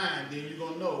left behind, then you're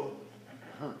going to know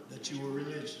that you were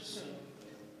religious.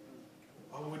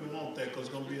 I wouldn't want that because it's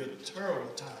going to be a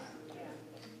terrible time.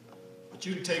 But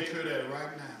you can take care of that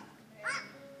right now.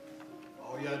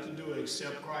 All you have to do is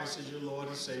accept Christ as your Lord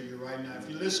and Savior right now. If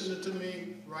you're listening to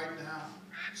me right now,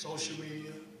 social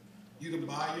media, you can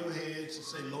bow your heads and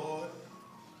say, Lord,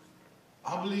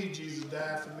 I believe Jesus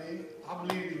died for me. I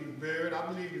believe he was buried. I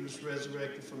believe he was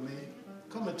resurrected for me.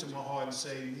 Come into my heart and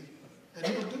save me, and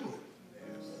he'll do it.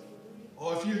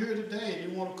 Or if you're here today and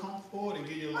you want to come forward and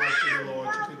give your life to the Lord,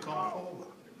 you can come forward.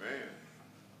 Amen.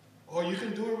 Or you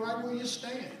can do it right where you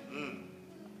stand.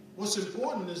 What's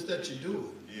important is that you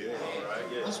do it.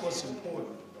 That's what's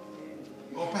important.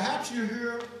 Or perhaps you're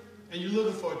here and you're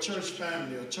looking for a church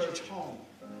family, a church home.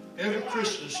 Every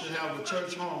Christian should have a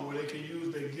church home where they can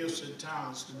use their gifts and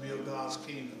talents to build God's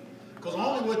kingdom. Because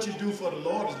only what you do for the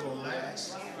Lord is going to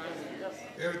last.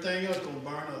 Everything else is going to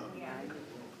burn up.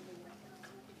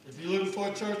 If you're looking for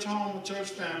a church home, a church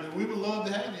family, we would love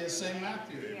to have you at St.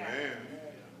 Matthew. Amen.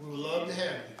 We would love to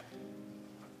have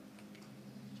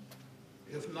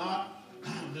you. If not,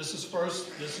 this is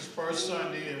first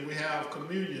Sunday, and we have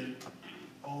communion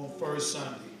on first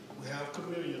Sunday. We have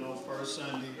communion on first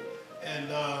Sunday. And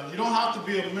you don't have to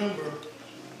be a member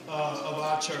of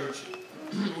our church.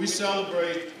 We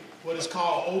celebrate what is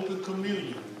called open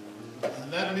communion.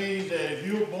 And that means that if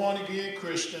you're a born-again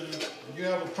Christian, you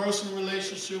have a personal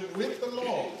relationship with the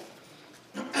Lord,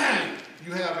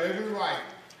 you have every right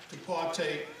to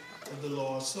partake of the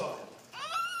Lord's Supper.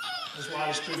 That's why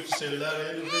the scripture said, let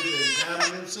an individual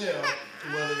examine himself to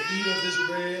whether eat of this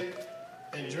bread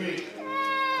and drink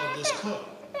of this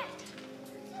cup.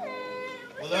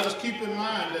 Well, let us keep in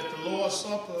mind that the Lord's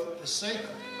Supper is sacred.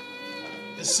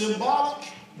 It's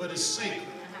symbolic, but it's sacred.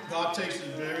 God takes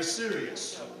it very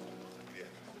serious.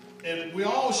 And we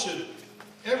all should,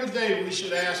 every day we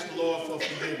should ask the Lord for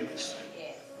forgiveness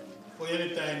for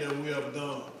anything that we have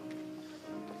done.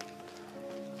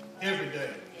 Every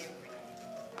day.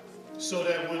 So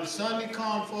that when Sunday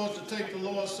comes for us to take the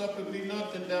Lord's Supper, be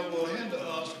nothing that will hinder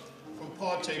us from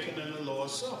partaking in the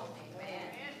Lord's Supper.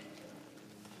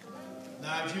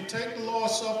 Now, if you take the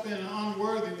Lord's Supper in an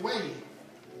unworthy way,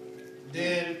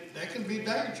 then that can be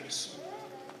dangerous.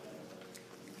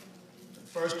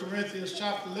 1 Corinthians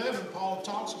chapter 11, Paul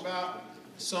talks about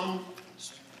some,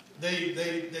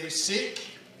 they sick,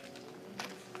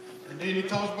 and then he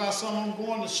talks about some of them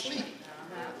going to sleep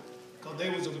because they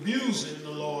was abusing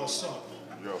the Lord's Supper.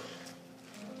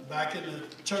 Back in the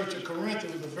church of Corinth,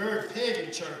 it was a very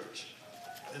pagan church,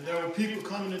 and there were people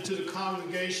coming into the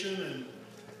congregation and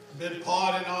been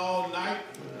partying all night,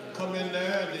 come in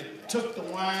there and they took the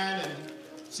wine and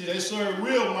see, they served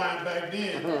real wine back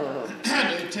then.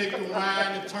 They take the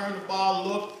wine and turn the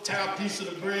bottle up, tear a piece of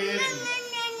the bread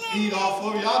and eat off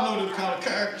of it. Y'all know them kind of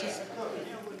characters.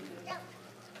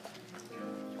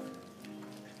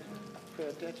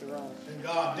 And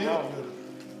God dealt with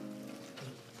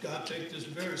it. God takes this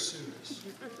very serious.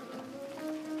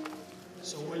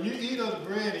 So when you eat of the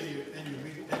bread and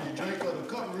you drink of the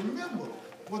cup, remember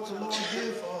what the Lord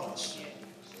did for us.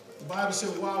 The Bible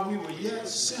said, while we were yet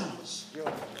sinners,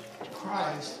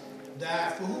 Christ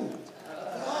died for who?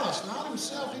 For us, not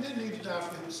himself. He didn't need to die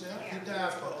for himself. He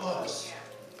died for us.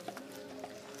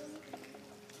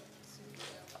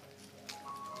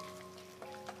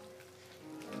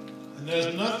 And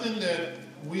there's nothing that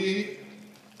we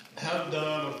have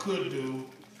done or could do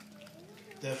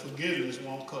that forgiveness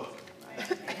won't cover.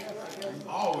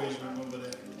 Always remember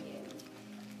that.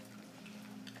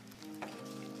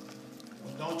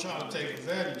 But don't try to take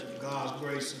advantage of God's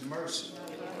grace and mercy.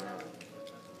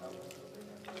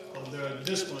 Or there are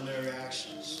disciplinary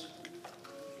actions.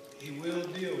 He will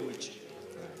deal with you.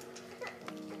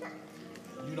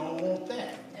 You don't want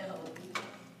that.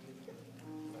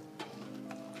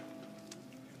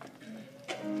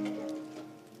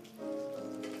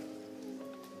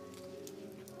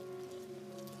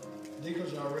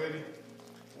 Deacons, y'all ready?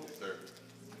 Yes, sir.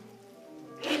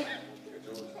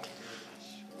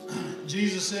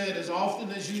 Jesus said, as often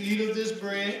as you eat of this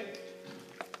bread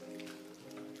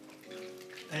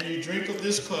and you drink of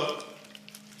this cup,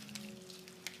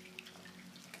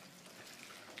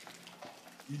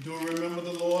 you do remember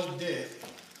the Lord's death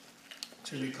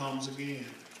till he comes again.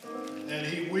 And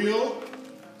he will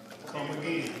come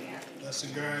again. That's a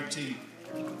guarantee.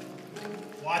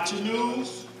 Watch your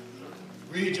news.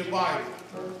 Read your Bible.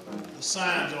 The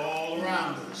signs are all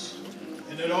around us.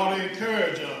 And it ought to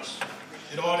encourage us.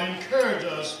 It ought to encourage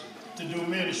us to do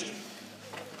ministry.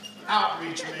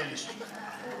 Outreach ministry.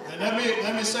 And let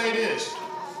me say this.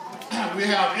 We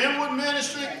have inward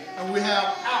ministry and we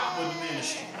have outward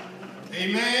ministry.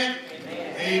 Amen?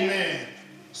 Amen. Amen.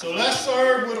 So let's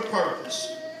serve with a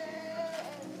purpose.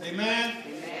 Amen?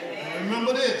 Amen. And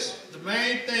remember this. The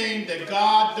main thing that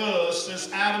God does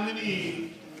since Adam and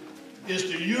Eve is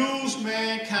to use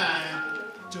mankind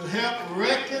to help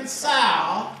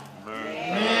reconcile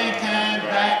mankind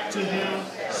back to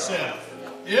himself.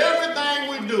 Everything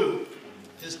we do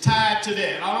is tied to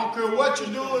that. I don't care what you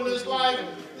do in this life,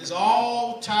 it's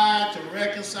all tied to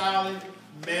reconciling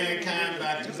mankind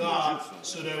back to God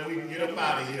so that we can get up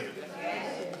out of here.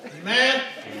 Amen?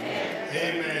 Amen.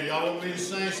 Amen. Y'all want me to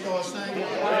sing, start singing?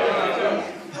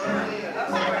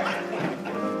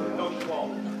 No, you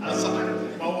won't. I saw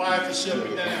my wife has shut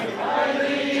me down.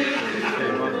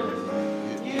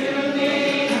 You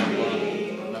need me.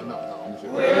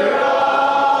 We're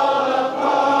all a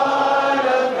part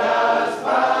of God's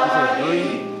body.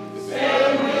 Stay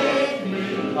with me.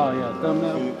 Oh yeah,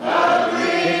 thumbnail.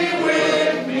 Agree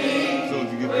with me.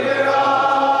 We're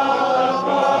all a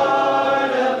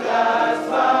part of God's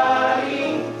body.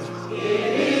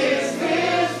 It is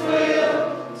His will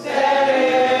that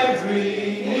every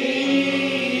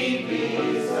need be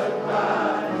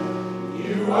supplied.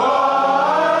 You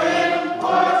are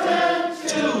important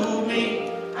to me.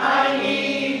 I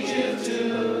need you to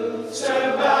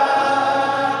survive.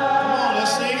 Come on,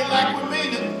 let's sing it like we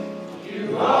mean it.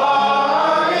 You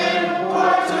are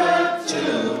important to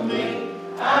me.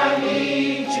 I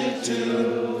need you to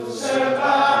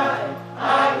survive. I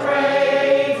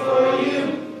pray for you.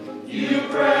 You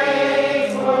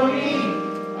pray for me.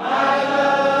 I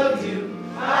love you.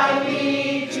 I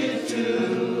need you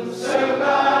to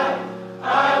survive.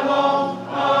 I won't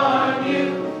harm you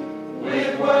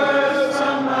with words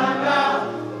from my mouth.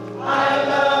 I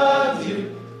love you.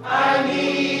 I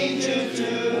need you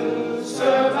to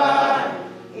survive.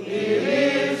 It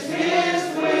is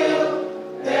His will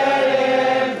that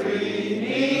every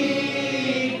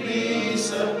need be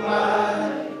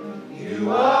supplied.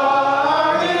 You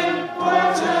are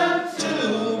important to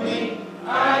me.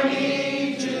 I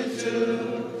need you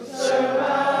to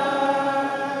survive.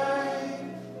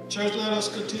 Church, let us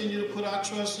continue to put our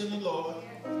trust in the Lord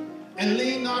and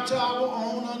lean not to our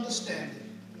own understanding.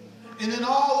 And in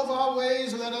all of our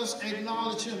ways, let us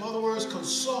acknowledge Him. In other words,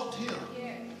 consult Him.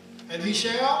 And He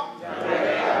shall?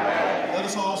 Let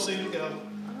us all sing together.